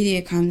like the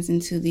media comes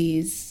into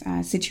these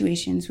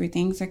situations where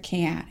things are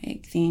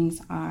chaotic,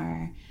 things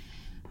are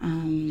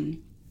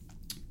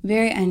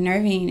very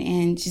unnerving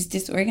and just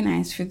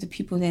disorganized for the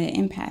people that it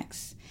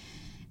impacts.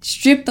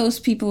 Strip those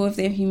people of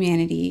their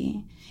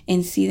humanity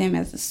and see them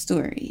as a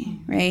story,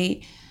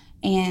 right?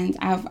 And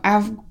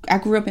I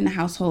grew up in a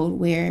household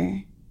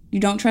where you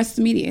don't trust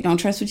the media, don't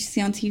trust what you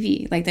see on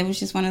TV. Like, that was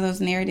just one of those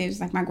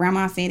narratives. Like, my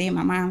grandma said it,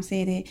 my mom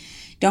said it.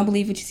 Don't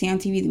believe what you see on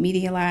TV, the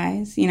media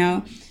lies, you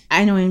know?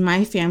 I know in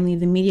my family,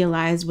 the media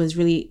lies was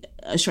really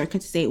a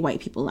shortcut to say white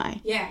people lie.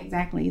 Yeah,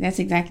 exactly. That's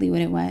exactly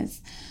what it was.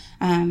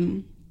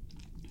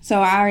 So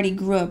I already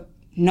grew up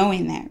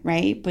knowing that,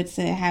 right? But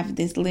to have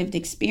this lived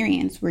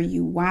experience where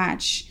you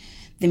watch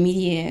the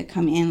media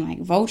come in like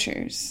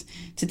vultures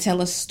to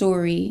tell a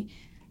story,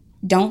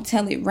 don't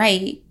tell it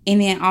right, and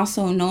then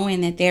also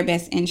knowing that their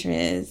best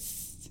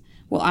interests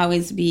will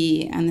always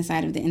be on the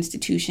side of the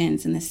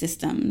institutions and the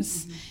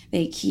systems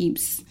that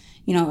keeps,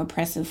 you know,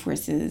 oppressive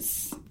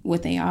forces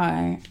what they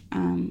are,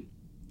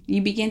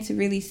 you begin to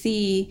really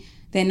see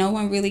that no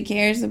one really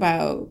cares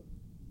about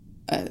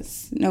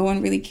us. No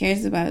one really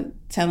cares about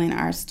telling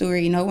our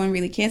story. No one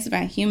really cares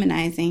about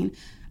humanizing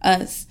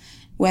us,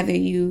 whether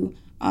you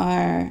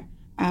are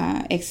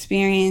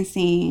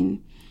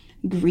experiencing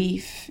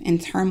grief and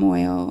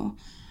turmoil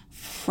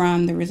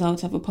from the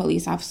result of a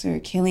police officer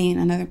killing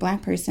another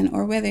Black person,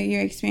 or whether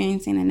you're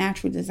experiencing a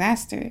natural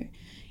disaster.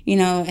 You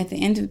know, at the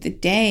end of the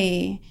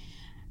day,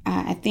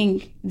 I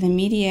think the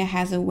media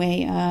has a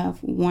way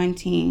of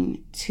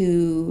wanting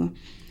to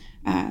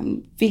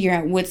figure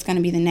out what's going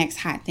to be the next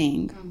hot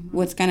thing,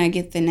 what's going to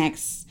get the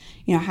next,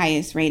 you know,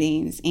 highest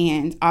ratings,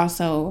 and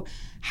also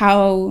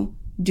how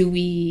do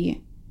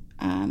we,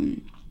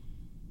 I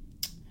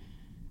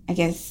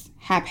guess,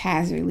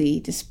 haphazardly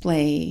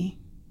display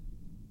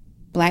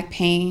Black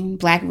pain,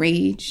 Black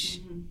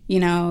rage, you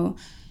know,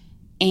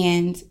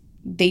 and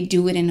they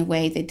do it in a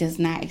way that does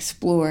not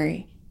explore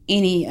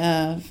any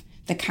of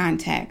the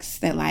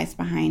context that lies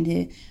behind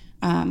it,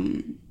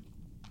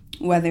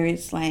 whether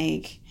it's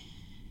like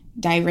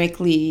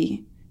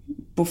directly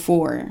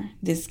before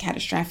this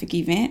catastrophic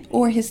event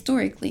or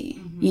historically,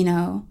 you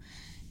know.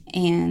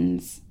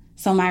 And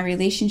so my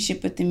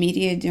relationship with the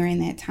media during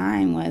that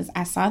time was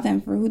I saw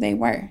them for who they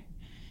were.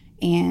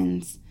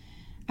 And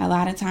a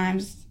lot of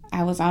times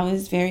I was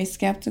always very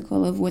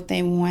skeptical of what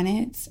they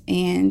wanted,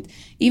 and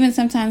even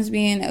sometimes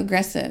being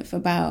aggressive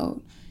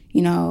about,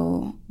 you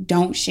know,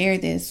 don't share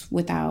this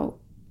without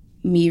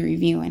me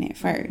reviewing it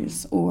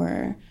first,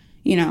 or,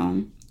 you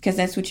know, because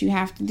that's what you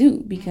have to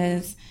do.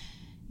 Because,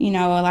 you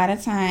know, a lot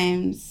of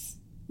times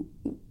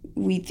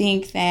we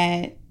think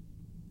that,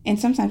 and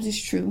sometimes it's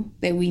true,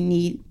 that we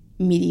need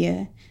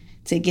media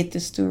to get the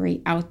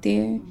story out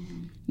there.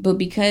 But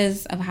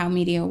because of how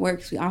media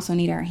works, we also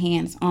need our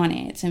hands on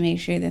it to make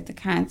sure that the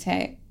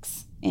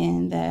context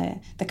and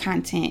the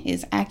content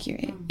is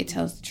accurate. It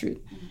tells the truth.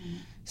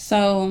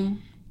 So,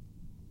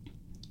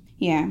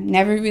 yeah,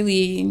 never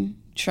really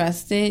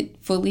trusted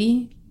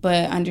fully,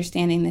 but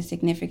understanding the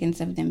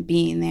significance of them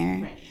being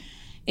there,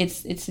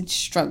 it's a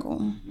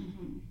struggle.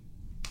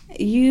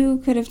 You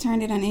could have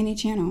turned it on any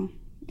channel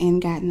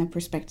and gotten the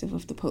perspective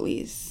of the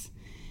police.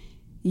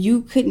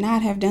 You could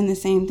not have done the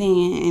same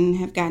thing and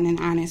have gotten an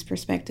honest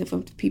perspective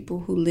of the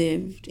people who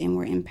lived and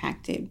were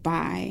impacted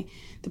by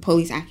the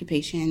police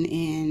occupation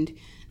and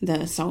the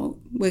assault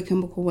with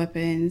chemical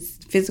weapons,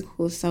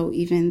 physical assault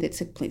even, that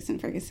took place in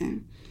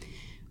Ferguson.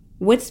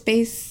 What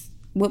space,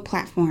 what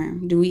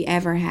platform do we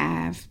ever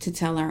have to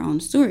tell our own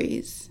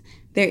stories?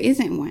 There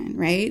isn't one,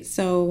 right?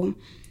 So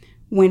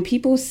when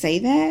people say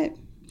that,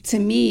 to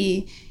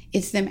me,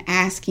 it's them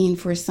asking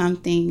for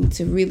something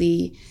to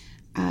really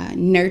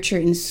nurture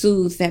and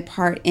soothe that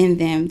part in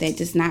them that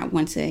does not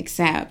want to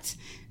accept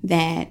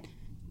that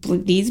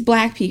these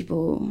Black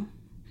people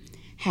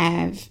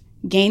have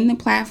gained the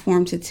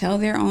platform to tell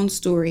their own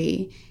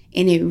story,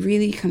 and it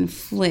really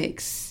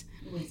conflicts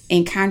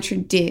and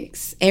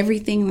contradicts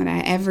everything that I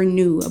ever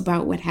knew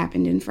about what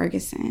happened in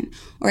Ferguson,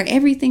 or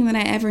everything that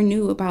I ever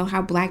knew about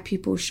how Black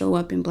people show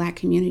up in Black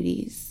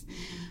communities,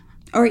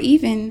 or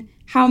even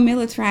how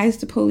militarized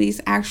the police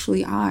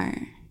actually are.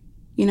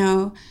 You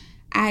know,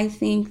 I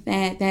think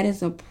that that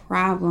is a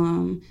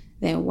problem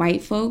that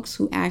white folks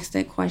who ask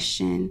that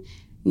question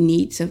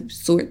need to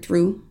sort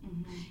through.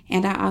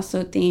 And I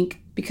also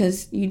think,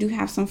 because you do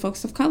have some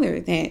folks of color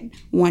that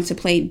want to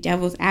play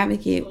devil's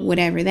advocate,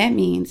 whatever that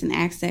means, and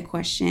ask that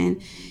question,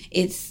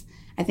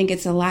 I think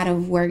it's a lot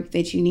of work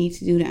that you need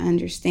to do to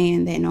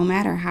understand that no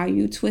matter how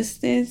you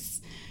twist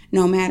this,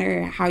 no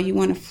matter how you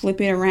want to flip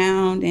it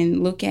around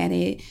and look at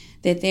it,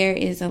 that there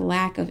is a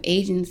lack of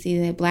agency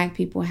that Black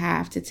people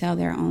have to tell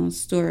their own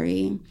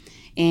story.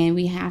 And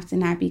we have to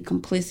not be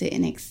complicit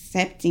in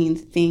accepting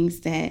things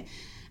that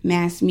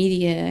mass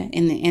media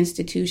and the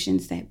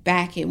institutions that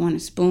back it want to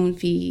spoon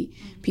feed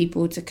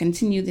people to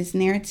continue this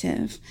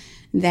narrative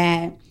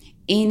that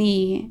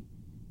any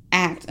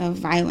act of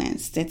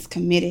violence that's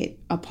committed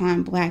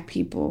upon Black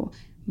people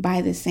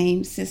by the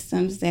same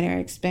systems that are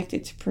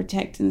expected to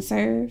protect and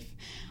serve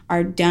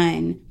are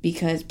done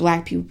because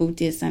Black people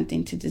did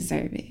something to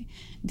deserve it,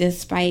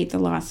 despite the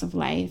loss of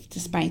life,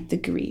 despite the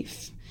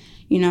grief.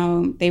 You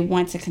know, they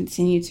want to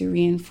continue to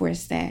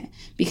reinforce that,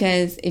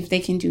 because if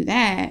they can do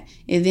that,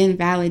 it then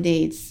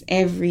validates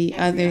every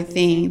other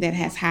thing that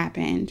has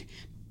happened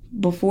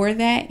before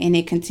that, and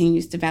it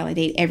continues to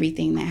validate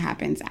everything that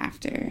happens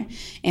after.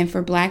 And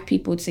for Black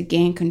people to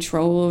gain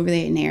control over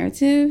their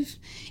narrative,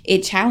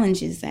 it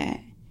challenges that,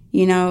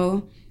 you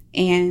know.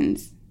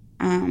 And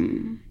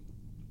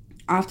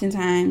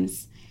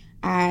oftentimes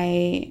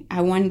I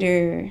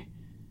wonder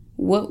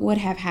what would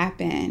have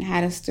happened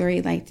had a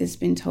story like this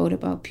been told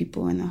about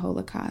people in the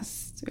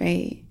Holocaust,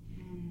 right?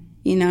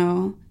 You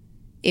know,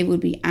 it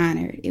would be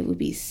honored. It would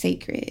be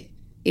sacred.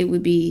 It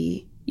would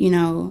be, you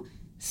know,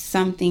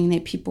 something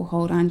that people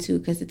hold on to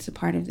because it's a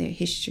part of their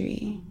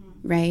history,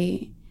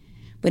 right?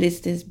 But it's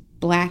this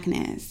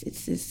Blackness.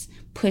 It's this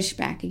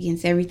pushback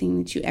against everything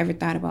that you ever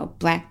thought about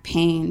Black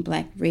pain,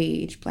 Black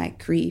rage,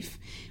 Black grief,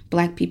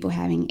 Black people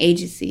having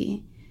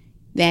agency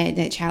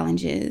that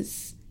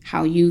challenges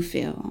how you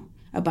feel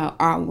about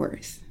our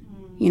worth.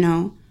 You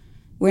know,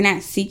 we're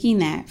not seeking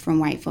that from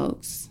white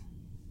folks,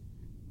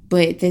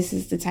 but this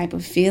is the type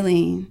of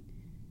feeling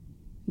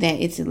that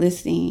it's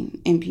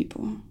eliciting in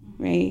people,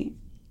 right?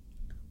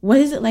 What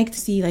is it like to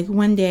see, like,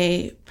 one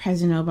day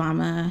President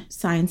Obama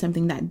sign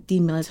something that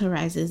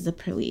demilitarizes the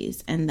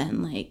police, and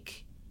then,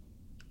 like,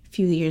 a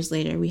few years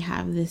later we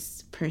have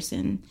this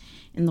person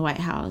in the White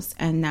House,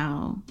 and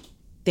now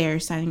they're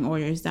signing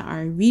orders that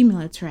are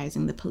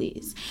remilitarizing the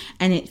police.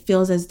 And it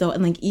feels as though,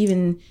 and, like,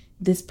 even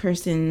this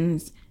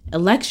person's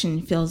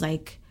election feels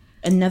like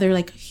another,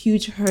 like,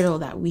 huge hurdle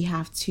that we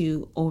have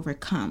to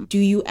overcome. Do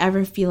you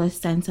ever feel a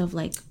sense of,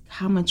 like,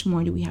 how much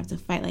more do we have to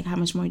fight? Like, how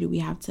much more do we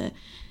have to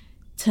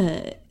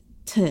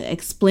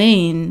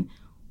explain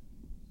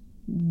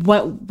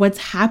what's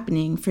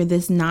happening for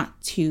this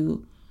not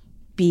to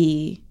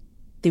be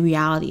the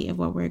reality of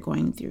what we're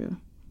going through?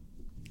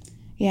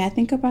 Yeah, I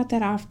think about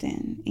that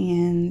often,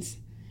 and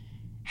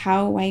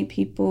how white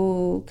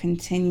people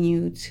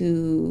continue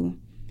to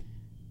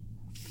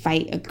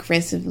fight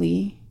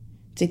aggressively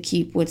to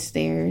keep what's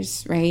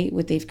theirs, right?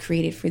 What they've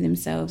created for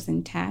themselves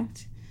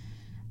intact.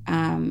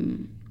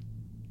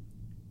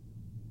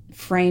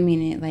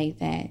 Framing it like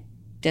that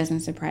doesn't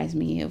surprise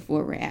me of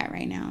where we're at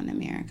right now in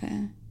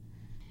America.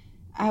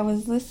 I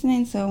was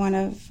listening to one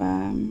of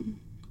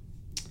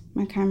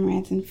my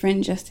comrades and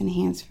friend, Justin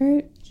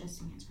Hansford.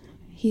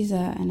 He's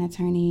an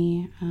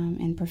attorney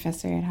and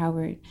professor at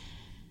Howard.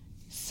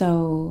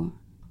 So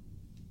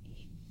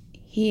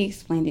he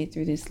explained it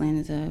through this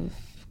lens of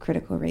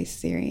critical race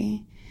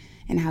theory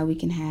and how we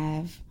can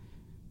have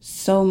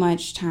so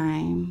much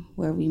time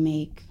where we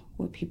make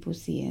what people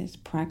see as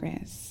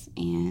progress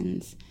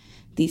and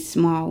these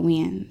small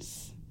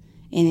wins.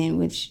 And in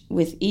which,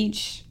 with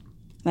each,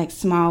 like,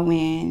 small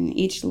win,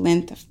 each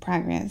length of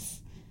progress,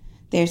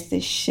 there's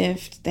this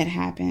shift that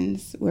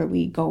happens where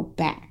we go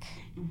back,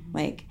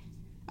 like,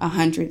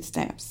 100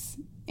 steps,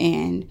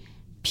 and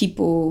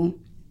people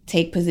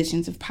take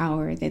positions of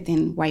power that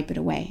then wipe it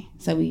away.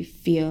 So we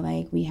feel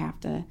like we have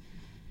to,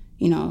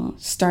 you know,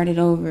 start it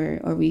over,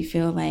 or we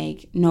feel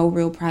like no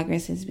real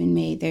progress has been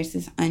made. There's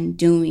this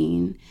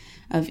undoing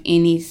of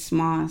any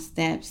small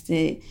steps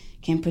that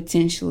can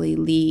potentially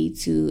lead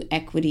to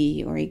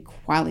equity or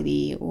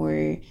equality,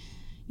 or,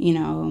 you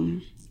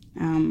know,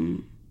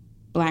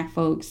 Black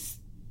folks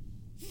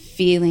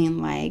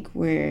feeling like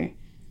we're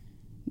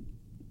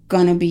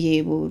gonna be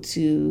able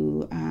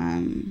to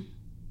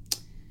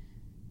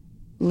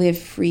live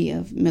free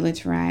of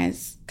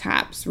militarized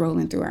cops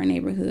rolling through our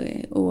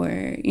neighborhood,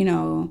 or, you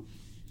know,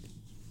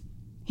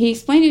 he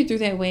explained it through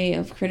that way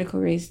of critical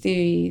race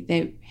theory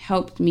that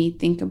helped me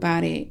think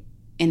about it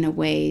in a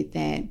way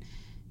that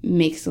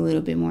makes a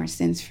little bit more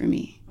sense for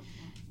me.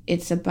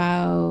 It's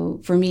about,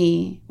 for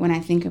me, when I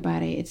think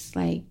about it, it's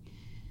like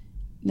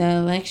the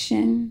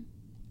election,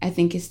 I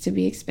think, is to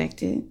be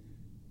expected.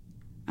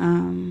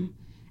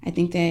 I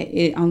think that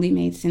it only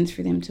made sense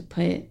for them to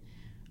put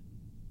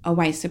a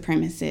white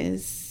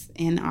supremacist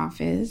in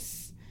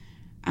office,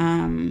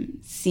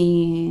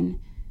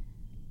 seeing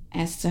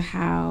as to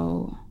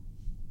how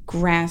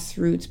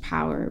grassroots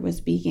power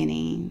was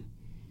beginning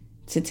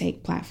to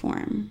take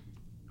platform.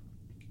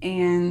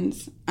 And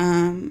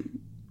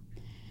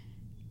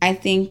I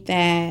think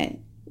that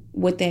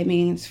what that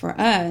means for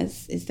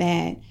us is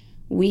that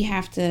we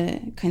have to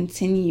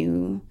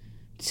continue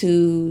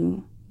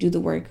to do the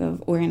work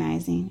of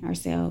organizing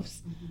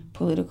ourselves,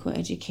 political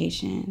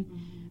education,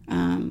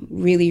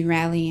 really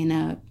rallying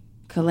up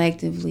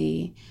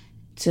collectively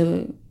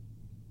to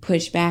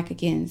push back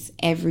against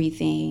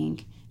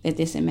everything that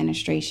this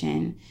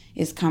administration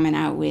is coming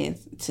out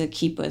with to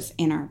keep us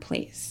in our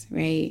place,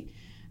 right?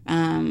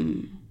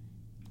 And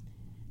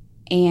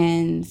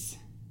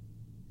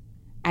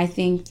I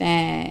think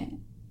that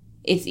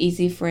it's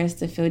easy for us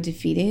to feel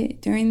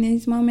defeated during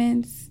these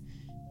moments,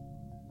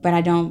 but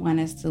I don't want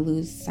us to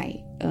lose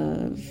sight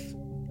of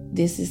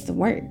this is the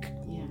work.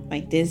 Yeah.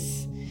 Like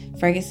this,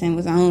 Ferguson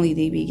was only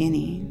the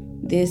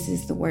beginning. This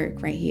is the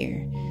work right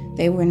here.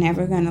 They were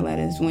never going to let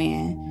us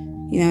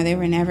win. You know, they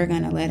were never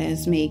going to let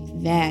us make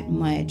that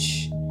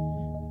much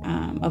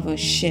of a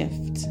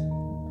shift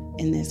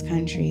in this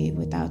country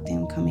without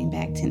them coming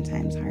back 10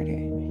 times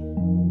harder.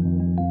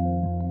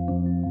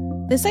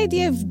 This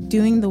idea of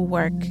doing the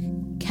work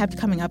kept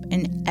coming up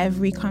in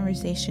every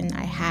conversation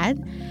I had.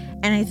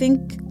 And I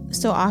think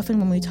so often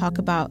when we talk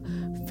about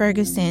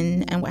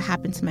Ferguson and what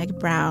happened to Mike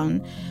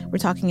Brown, we're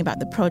talking about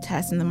the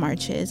protests and the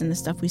marches and the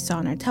stuff we saw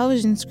on our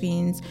television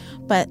screens.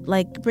 But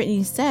like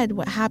Brittany said,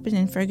 what happened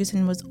in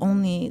Ferguson was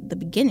only the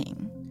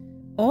beginning.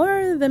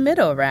 Or the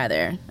middle,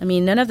 rather. I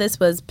mean, none of this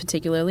was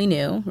particularly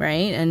new,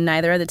 right? And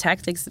neither are the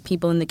tactics that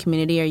people in the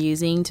community are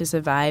using to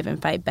survive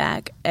and fight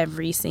back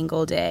every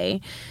single day.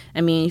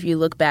 I mean, if you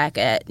look back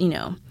at,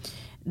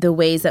 the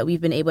ways that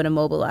we've been able to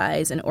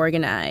mobilize and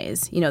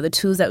organize, the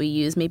tools that we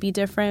use may be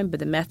different, but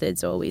the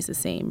methods are always the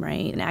same,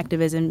 right? And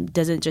activism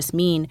doesn't just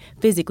mean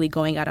physically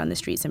going out on the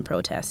streets and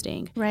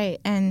protesting. Right.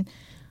 And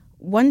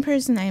one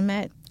person I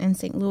met in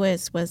St.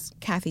 Louis was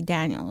Kathy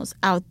Daniels.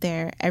 Out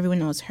there, everyone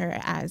knows her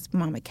as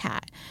Mama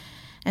Cat.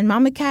 And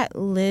Mama Cat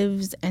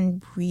lives and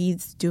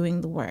breathes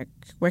doing the work,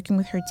 working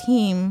with her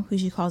team, who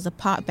she calls the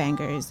Pot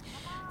Bangers,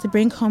 to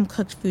bring home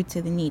cooked food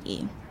to the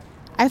needy.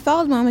 I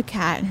followed Mama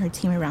Cat and her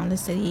team around the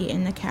city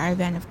in a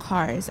caravan of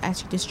cars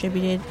as she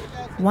distributed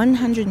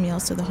 100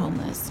 meals to the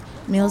homeless,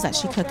 meals that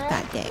she cooked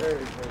that day.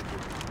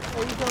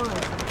 How you doing?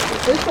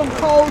 There's some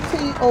cold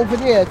tea over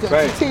there.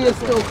 The tea is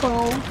still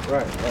cold.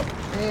 Right.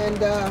 And,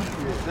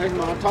 thanks,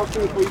 Mom. Talk to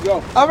me before you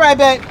go. all right,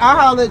 babe. I'll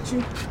holler at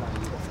you.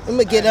 I'm going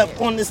to get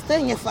up on this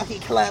thing if I can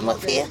climb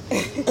up here.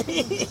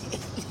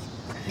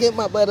 Get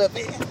my butt up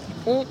here.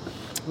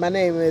 My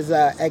name is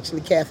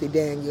actually Kathy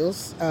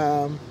Daniels.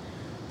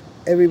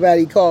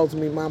 Everybody calls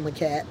me Mama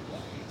Cat.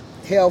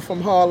 Hail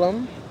from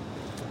Harlem.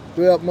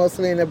 Grew up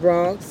mostly in the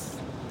Bronx.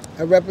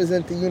 I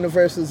represent the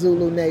Universal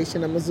Zulu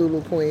Nation. I'm a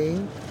Zulu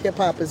queen.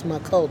 Hip-hop is my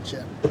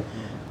culture.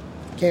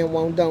 Can't,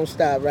 won't, don't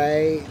stop,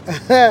 right?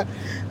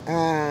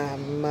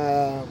 I'm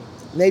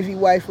Navy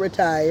wife,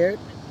 retired.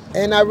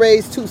 And I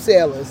raised 2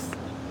 sailors.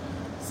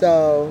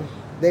 So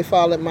they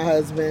followed my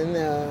husband,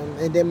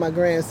 and then my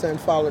grandson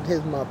followed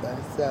his mother.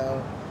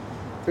 So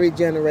 3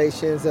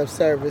 generations of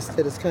service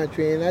to this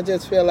country. And I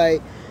just feel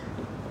like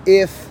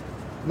if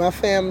my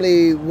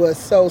family was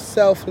so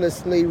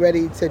selflessly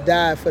ready to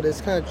die for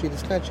this country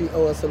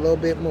owes us a little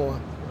bit more.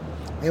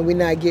 And we're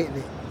not getting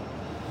it.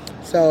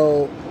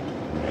 So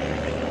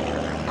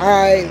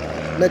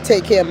I'm going to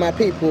take care of my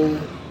people.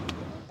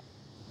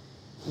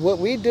 What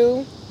we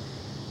do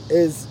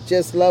is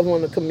just love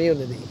on the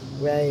community,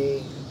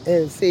 right?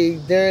 And see,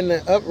 during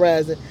the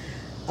uprising,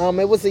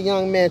 it was a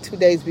young man 2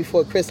 days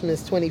before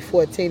Christmas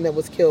 2014 that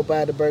was killed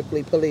by the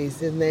Berkeley police.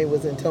 His name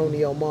was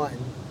Antonio Martin.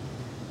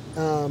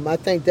 I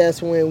think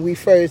that's when we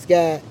first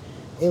got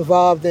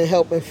involved in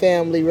helping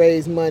family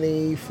raise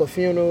money for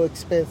funeral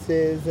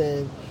expenses.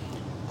 And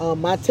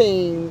my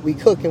team, we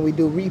cook and we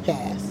do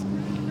repasts.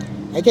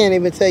 I can't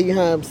even tell you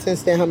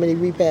since then how many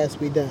repasts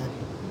we done.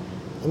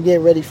 I'm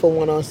getting ready for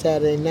one on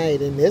Saturday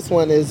night, and this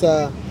one is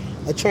a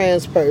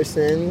trans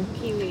person.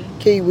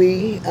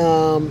 Kiwi.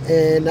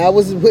 And I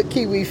was with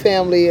Kiwi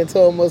family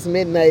until almost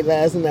midnight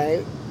last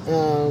night,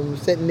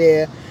 sitting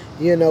there,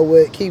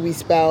 with Kiwi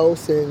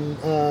spouse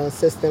and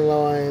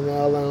sister-in-law and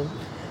all of them.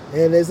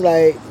 And it's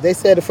like, they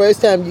said the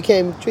first time you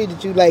came,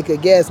 treated you like a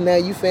guest, now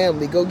you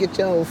family, go get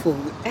your own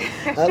food.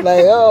 I'm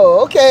like,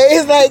 oh, okay,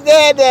 it's like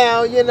that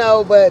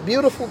now, but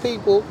beautiful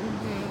people.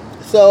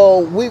 Mm-hmm.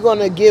 So we're going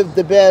to give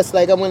the best.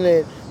 Like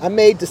I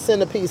made the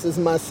centerpieces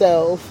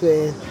myself,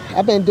 and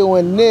I've been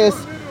doing this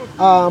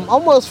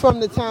almost from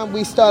the time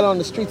we started on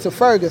the streets of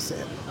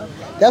Ferguson.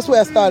 That's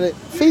where I started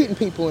feeding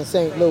people in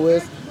St.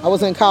 Louis. I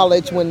was in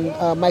college when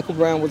Michael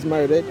Brown was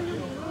murdered.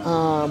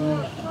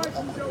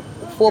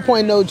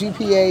 4.0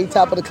 GPA,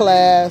 top of the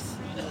class.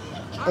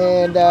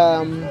 And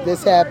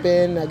this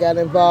happened. I got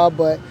involved,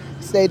 but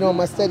stayed on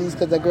my studies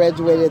because I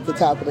graduated at the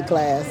top of the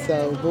class.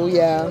 So,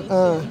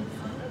 booyah.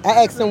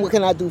 I asked them, what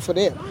can I do for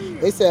them?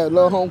 They said a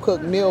little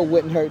home-cooked meal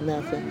wouldn't hurt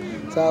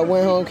nothing. So I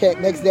went home,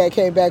 next day I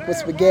came back with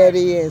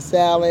spaghetti and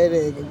salad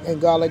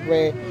and garlic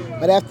bread.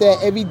 But after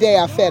that, every day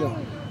I fed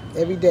them.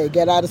 Every day.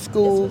 Get out of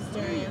school.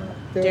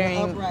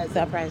 During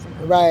the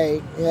uprising.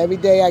 Right. And every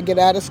day I get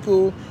out of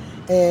school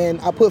and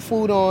I put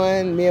food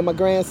on. Me and my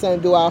grandson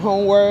do our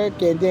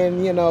homework. And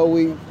then,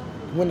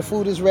 when the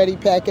food is ready,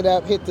 pack it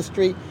up, hit the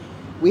street.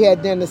 We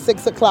had dinner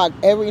 6 o'clock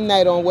every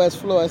night on West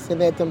Florissant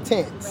at them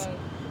tents. Right.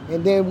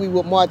 And then we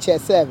would march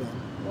at 7.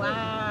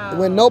 Wow.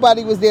 When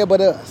nobody was there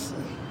but us.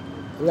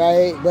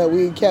 Right? But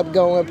we kept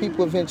going.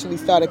 People eventually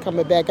started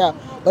coming back out.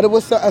 But it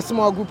was a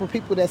small group of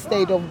people that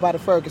stayed over by the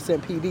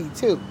Ferguson PD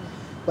too.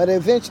 But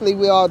eventually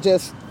we all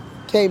just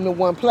came to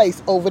one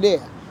place over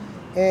there.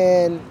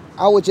 And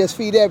I would just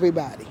feed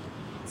everybody.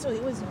 So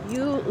it was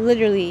you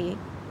literally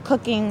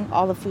cooking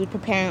all the food,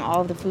 preparing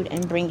all of the food,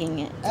 and bringing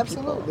it to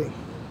Absolutely.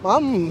 people.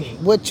 I'm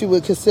what you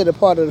would consider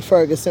part of the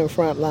Ferguson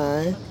front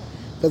line.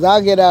 Because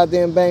I'll get out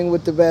there and bang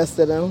with the best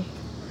of them.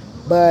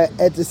 But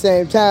at the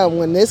same time,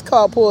 when this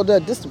car pulled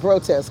up, this is the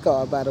protest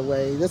car, by the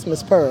way. This is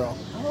Miss Pearl.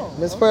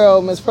 Miss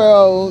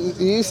Pearl,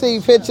 you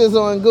see pictures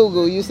on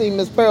Google. You see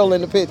Miss Pearl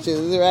in the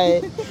pictures,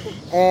 right?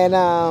 And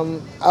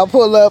I'll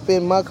pull up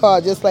in my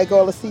car just like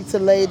all the seats are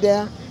laid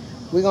down.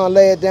 We're going to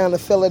lay it down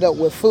and fill it up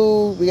with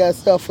food. We got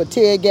stuff for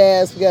tear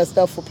gas. We got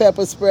stuff for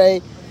pepper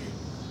spray.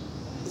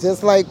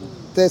 Just like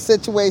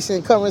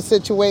the current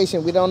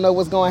situation, we don't know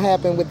what's going to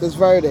happen with this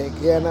verdict,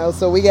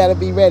 so we got to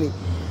be ready.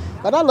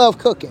 But I love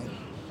cooking.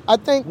 I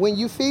think when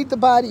you feed the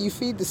body, you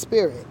feed the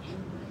spirit.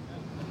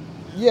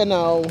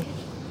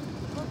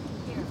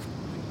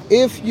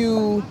 If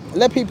you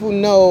let people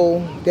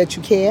know that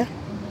you care,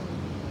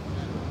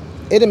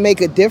 it'll make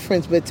a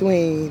difference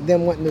between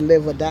them wanting to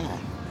live or die.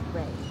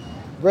 Right.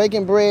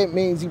 Breaking bread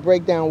means you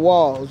break down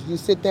walls. You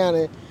sit down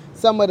and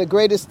some of the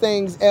greatest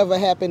things ever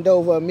happened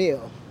over a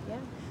meal. Yeah.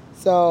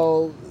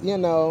 So,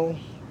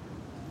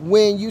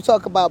 when you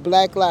talk about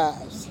Black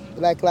Lives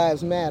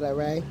Matter,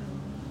 right?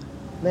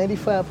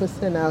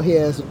 95% out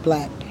here is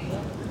black,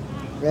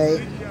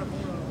 right?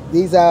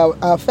 These are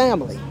our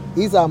family.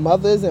 These are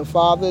mothers and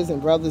fathers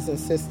and brothers and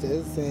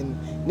sisters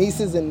and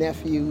nieces and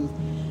nephews.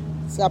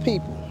 It's our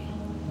people.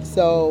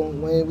 So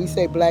when we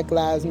say Black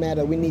Lives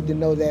Matter, we need to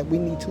know that we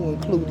need to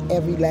include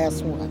every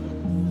last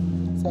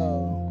one.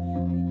 So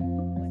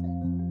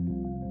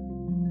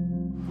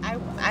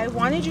I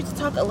wanted you to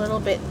talk a little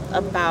bit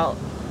about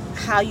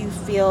how you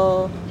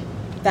feel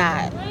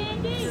that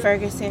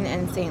Ferguson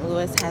and St.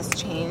 Louis has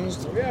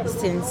changed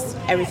since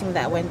everything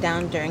that went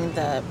down during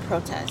the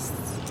protests.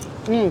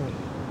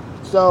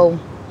 So,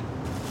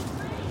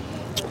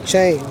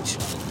 change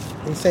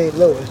in St.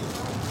 Louis.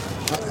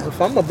 If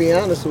I'm going to be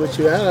honest with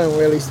you, I don't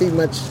really see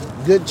much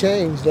good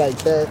change like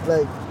that.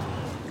 Like,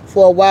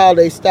 for a while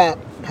they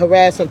stopped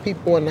harassing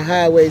people on the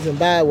highways and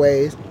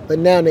byways, but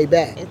now they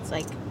back. It's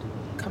like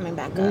coming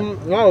back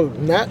up. No,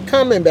 not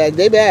coming back.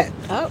 They back.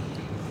 Oh.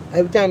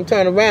 Every time I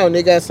turn around,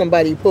 they got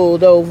somebody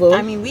pulled over.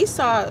 I mean, we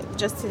saw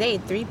just today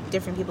 3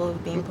 different people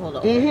being pulled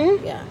over.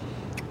 Mm-hmm. Yeah.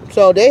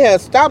 So they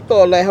have stopped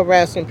all that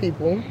harassing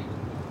people,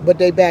 but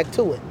they back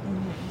to it.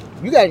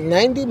 Mm-hmm. You got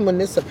 90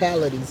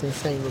 municipalities in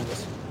St.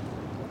 Louis.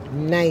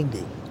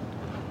 90.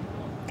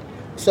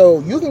 So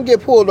you can get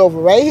pulled over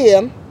right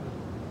here,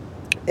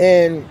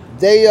 and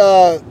they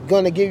are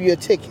going to give you a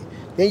ticket.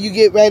 Then you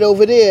get right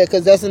over there,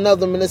 because that's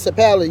another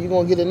municipality. You're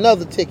going to get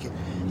another ticket.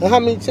 And how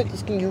many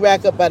tickets can you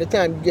rack up by the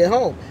time you get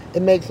home?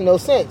 It makes no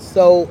sense.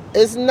 So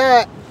it's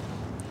not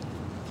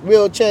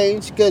real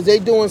change because they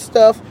doing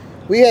stuff.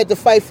 We had to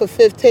fight for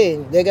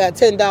 15. They got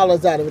 $10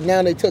 out of it.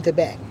 Now they took it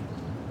back.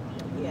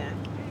 Yeah.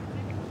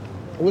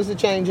 What's the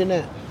change in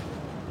that?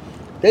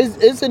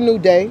 It's a new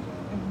day.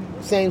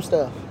 Mm-hmm. Same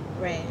stuff.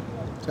 Right.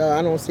 So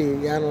I don't see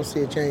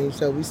a change.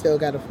 So we still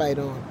got to fight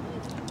on.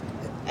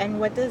 And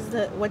what does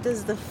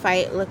the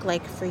fight look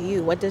like for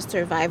you? What does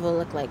survival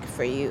look like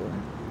for you?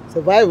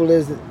 Survival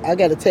is I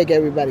got to take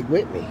everybody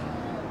with me.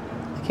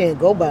 I can't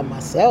go by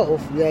myself.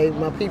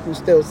 My people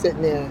still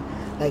sitting there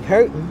like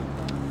hurting.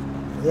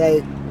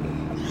 Like,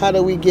 how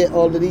do we get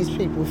all of these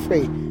people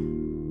free?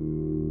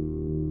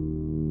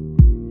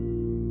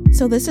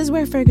 So this is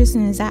where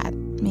Ferguson is at,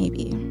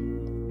 maybe.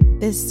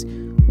 This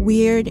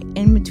weird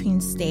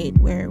in-between state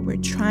where we're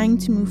trying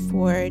to move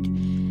forward,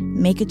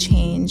 make a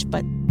change,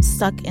 but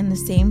stuck in the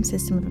same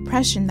system of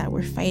oppression that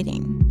we're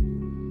fighting.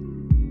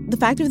 The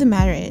fact of the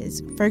matter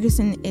is,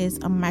 Ferguson is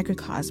a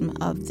microcosm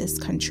of this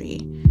country.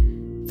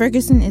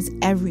 Ferguson is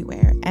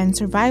everywhere, and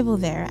survival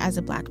there as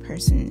a Black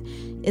person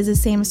is the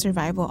same as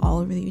survival all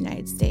over the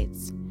United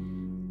States.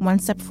 1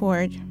 step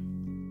forward,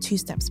 2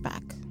 steps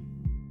back.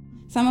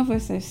 Some of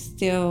us are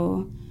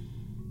still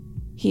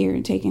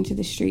here taken to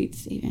the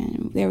streets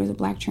even. There was a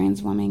Black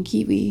trans woman,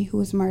 Kiwi, who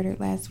was murdered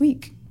last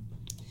week.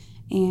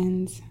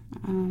 And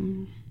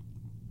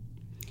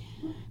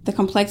the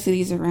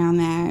complexities around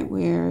that,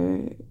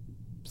 where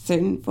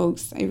certain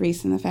folks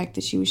erasing the fact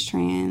that she was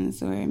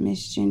trans or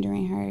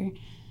misgendering her.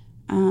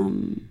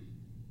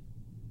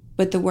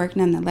 But the work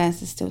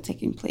nonetheless is still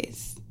taking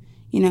place.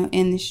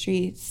 In the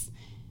streets,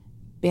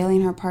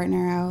 bailing her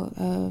partner out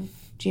of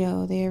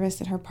jail. They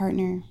arrested her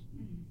partner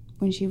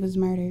when she was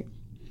murdered.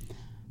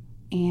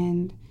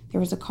 And there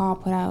was a call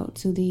put out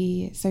to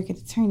the circuit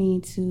attorney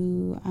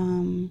to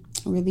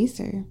release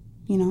her,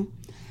 you know.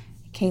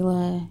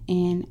 Kayla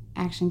and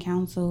Action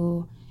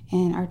Council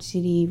and Arch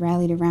City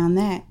rallied around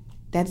that.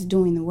 That's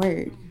doing the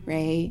work,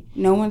 right?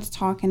 No one's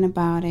talking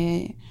about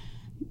it.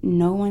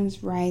 No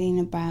one's writing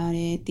about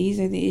it. These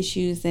are the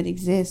issues that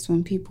exist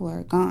when people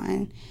are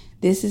gone.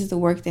 This is the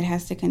work that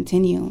has to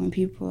continue when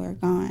people are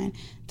gone.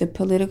 The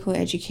political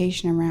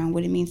education around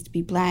what it means to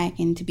be Black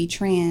and to be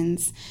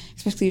trans,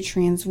 especially a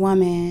trans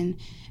woman,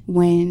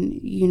 when,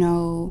 you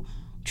know,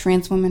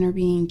 trans women are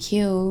being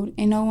killed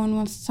and no one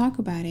wants to talk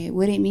about it.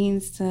 What it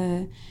means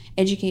to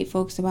educate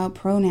folks about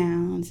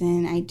pronouns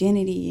and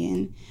identity.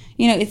 And,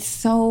 you know, it's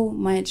so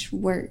much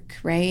work,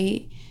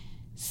 right?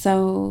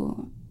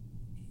 So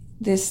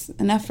there's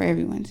enough for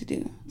everyone to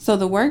do. So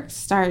the work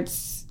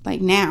starts like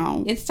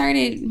now. It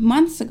started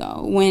months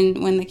ago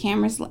when the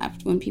cameras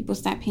left, when people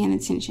stopped paying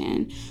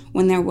attention,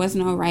 when there was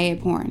no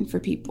riot porn for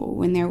people,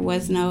 when there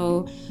was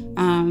no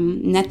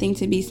nothing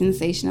to be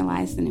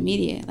sensationalized in the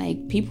media.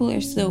 Like, people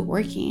are still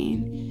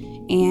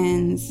working,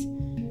 and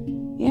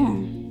yeah,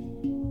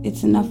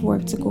 it's enough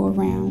work to go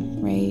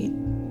around, right?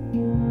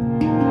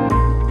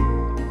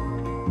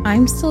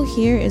 I'm Still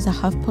Here is a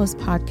HuffPost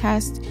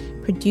podcast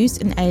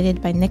produced and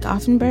edited by Nick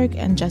Offenberg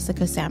and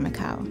Jessica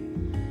Samakow.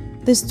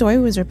 This story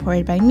was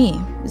reported by me,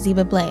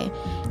 Ziba Blay,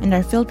 and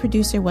our field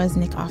producer was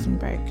Nick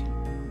Offenberg.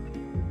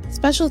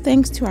 Special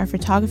thanks to our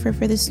photographer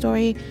for this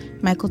story,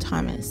 Michael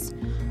Thomas.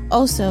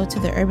 Also to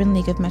the Urban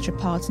League of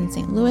Metropolitan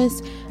St.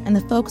 Louis and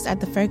the folks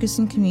at the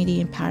Ferguson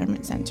Community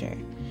Empowerment Center.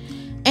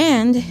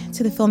 And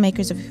to the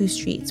filmmakers of Who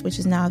Streets, which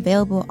is now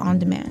available on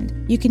demand.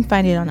 You can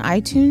find it on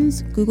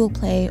iTunes, Google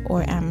Play,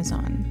 or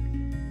Amazon.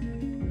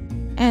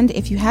 And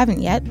if you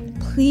haven't yet,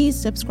 please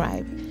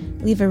subscribe,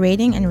 leave a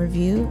rating and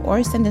review,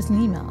 or send us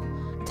an email.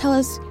 Tell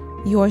us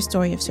your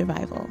story of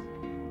survival.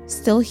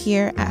 Still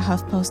here at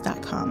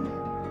HuffPost.com.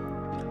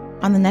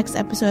 On the next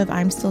episode of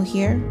I'm Still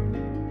Here.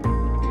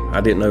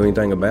 I didn't know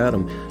anything about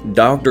them.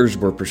 Doctors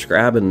were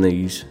prescribing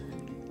these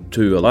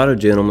to a lot of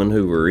gentlemen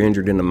who were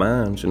injured in the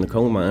mines, in the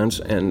coal mines,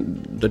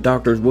 and the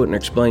doctors wouldn't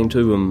explain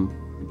to them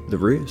the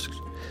risks.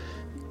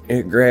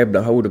 It grabbed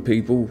a hold of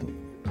people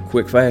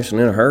quick, fast,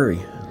 and in a hurry.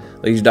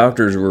 These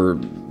doctors were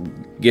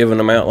giving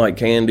them out like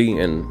candy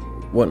and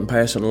wasn't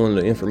passing on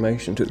the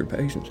information to their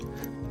patients.